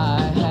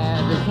I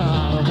had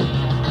become.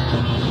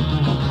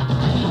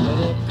 But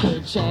it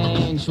could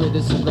change with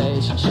this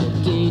relationship.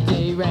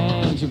 DD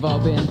range, we've all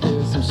been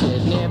through some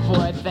shit. Near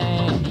poor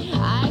thing,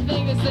 I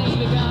think this thing's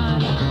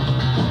begun.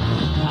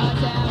 Oh,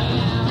 tell me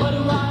now, what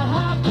do I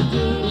have to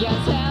do? Yeah,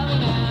 tell me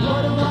now,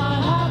 what do I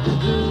have to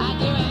do? I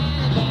do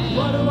anything.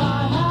 What do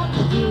I have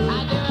to do? I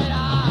do it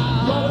all.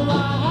 What do I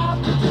have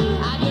to do?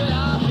 I do it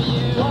all for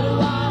you. What do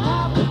I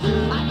have to do?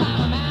 I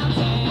climb a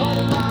mountain. What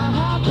do I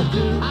have to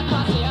do? I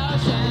cross the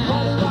ocean.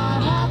 What do I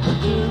have to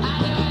do? I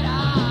do it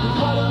all.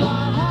 What do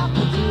I have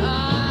to do? I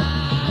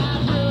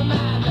prove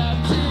my love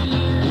to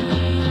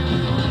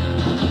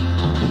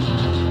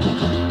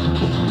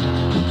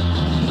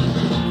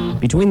you.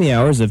 Between the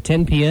hours of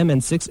 10 p.m.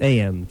 and 6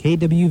 a.m.,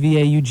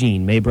 KWVA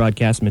Eugene may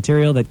broadcast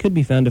material that could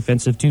be found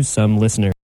offensive to some listeners.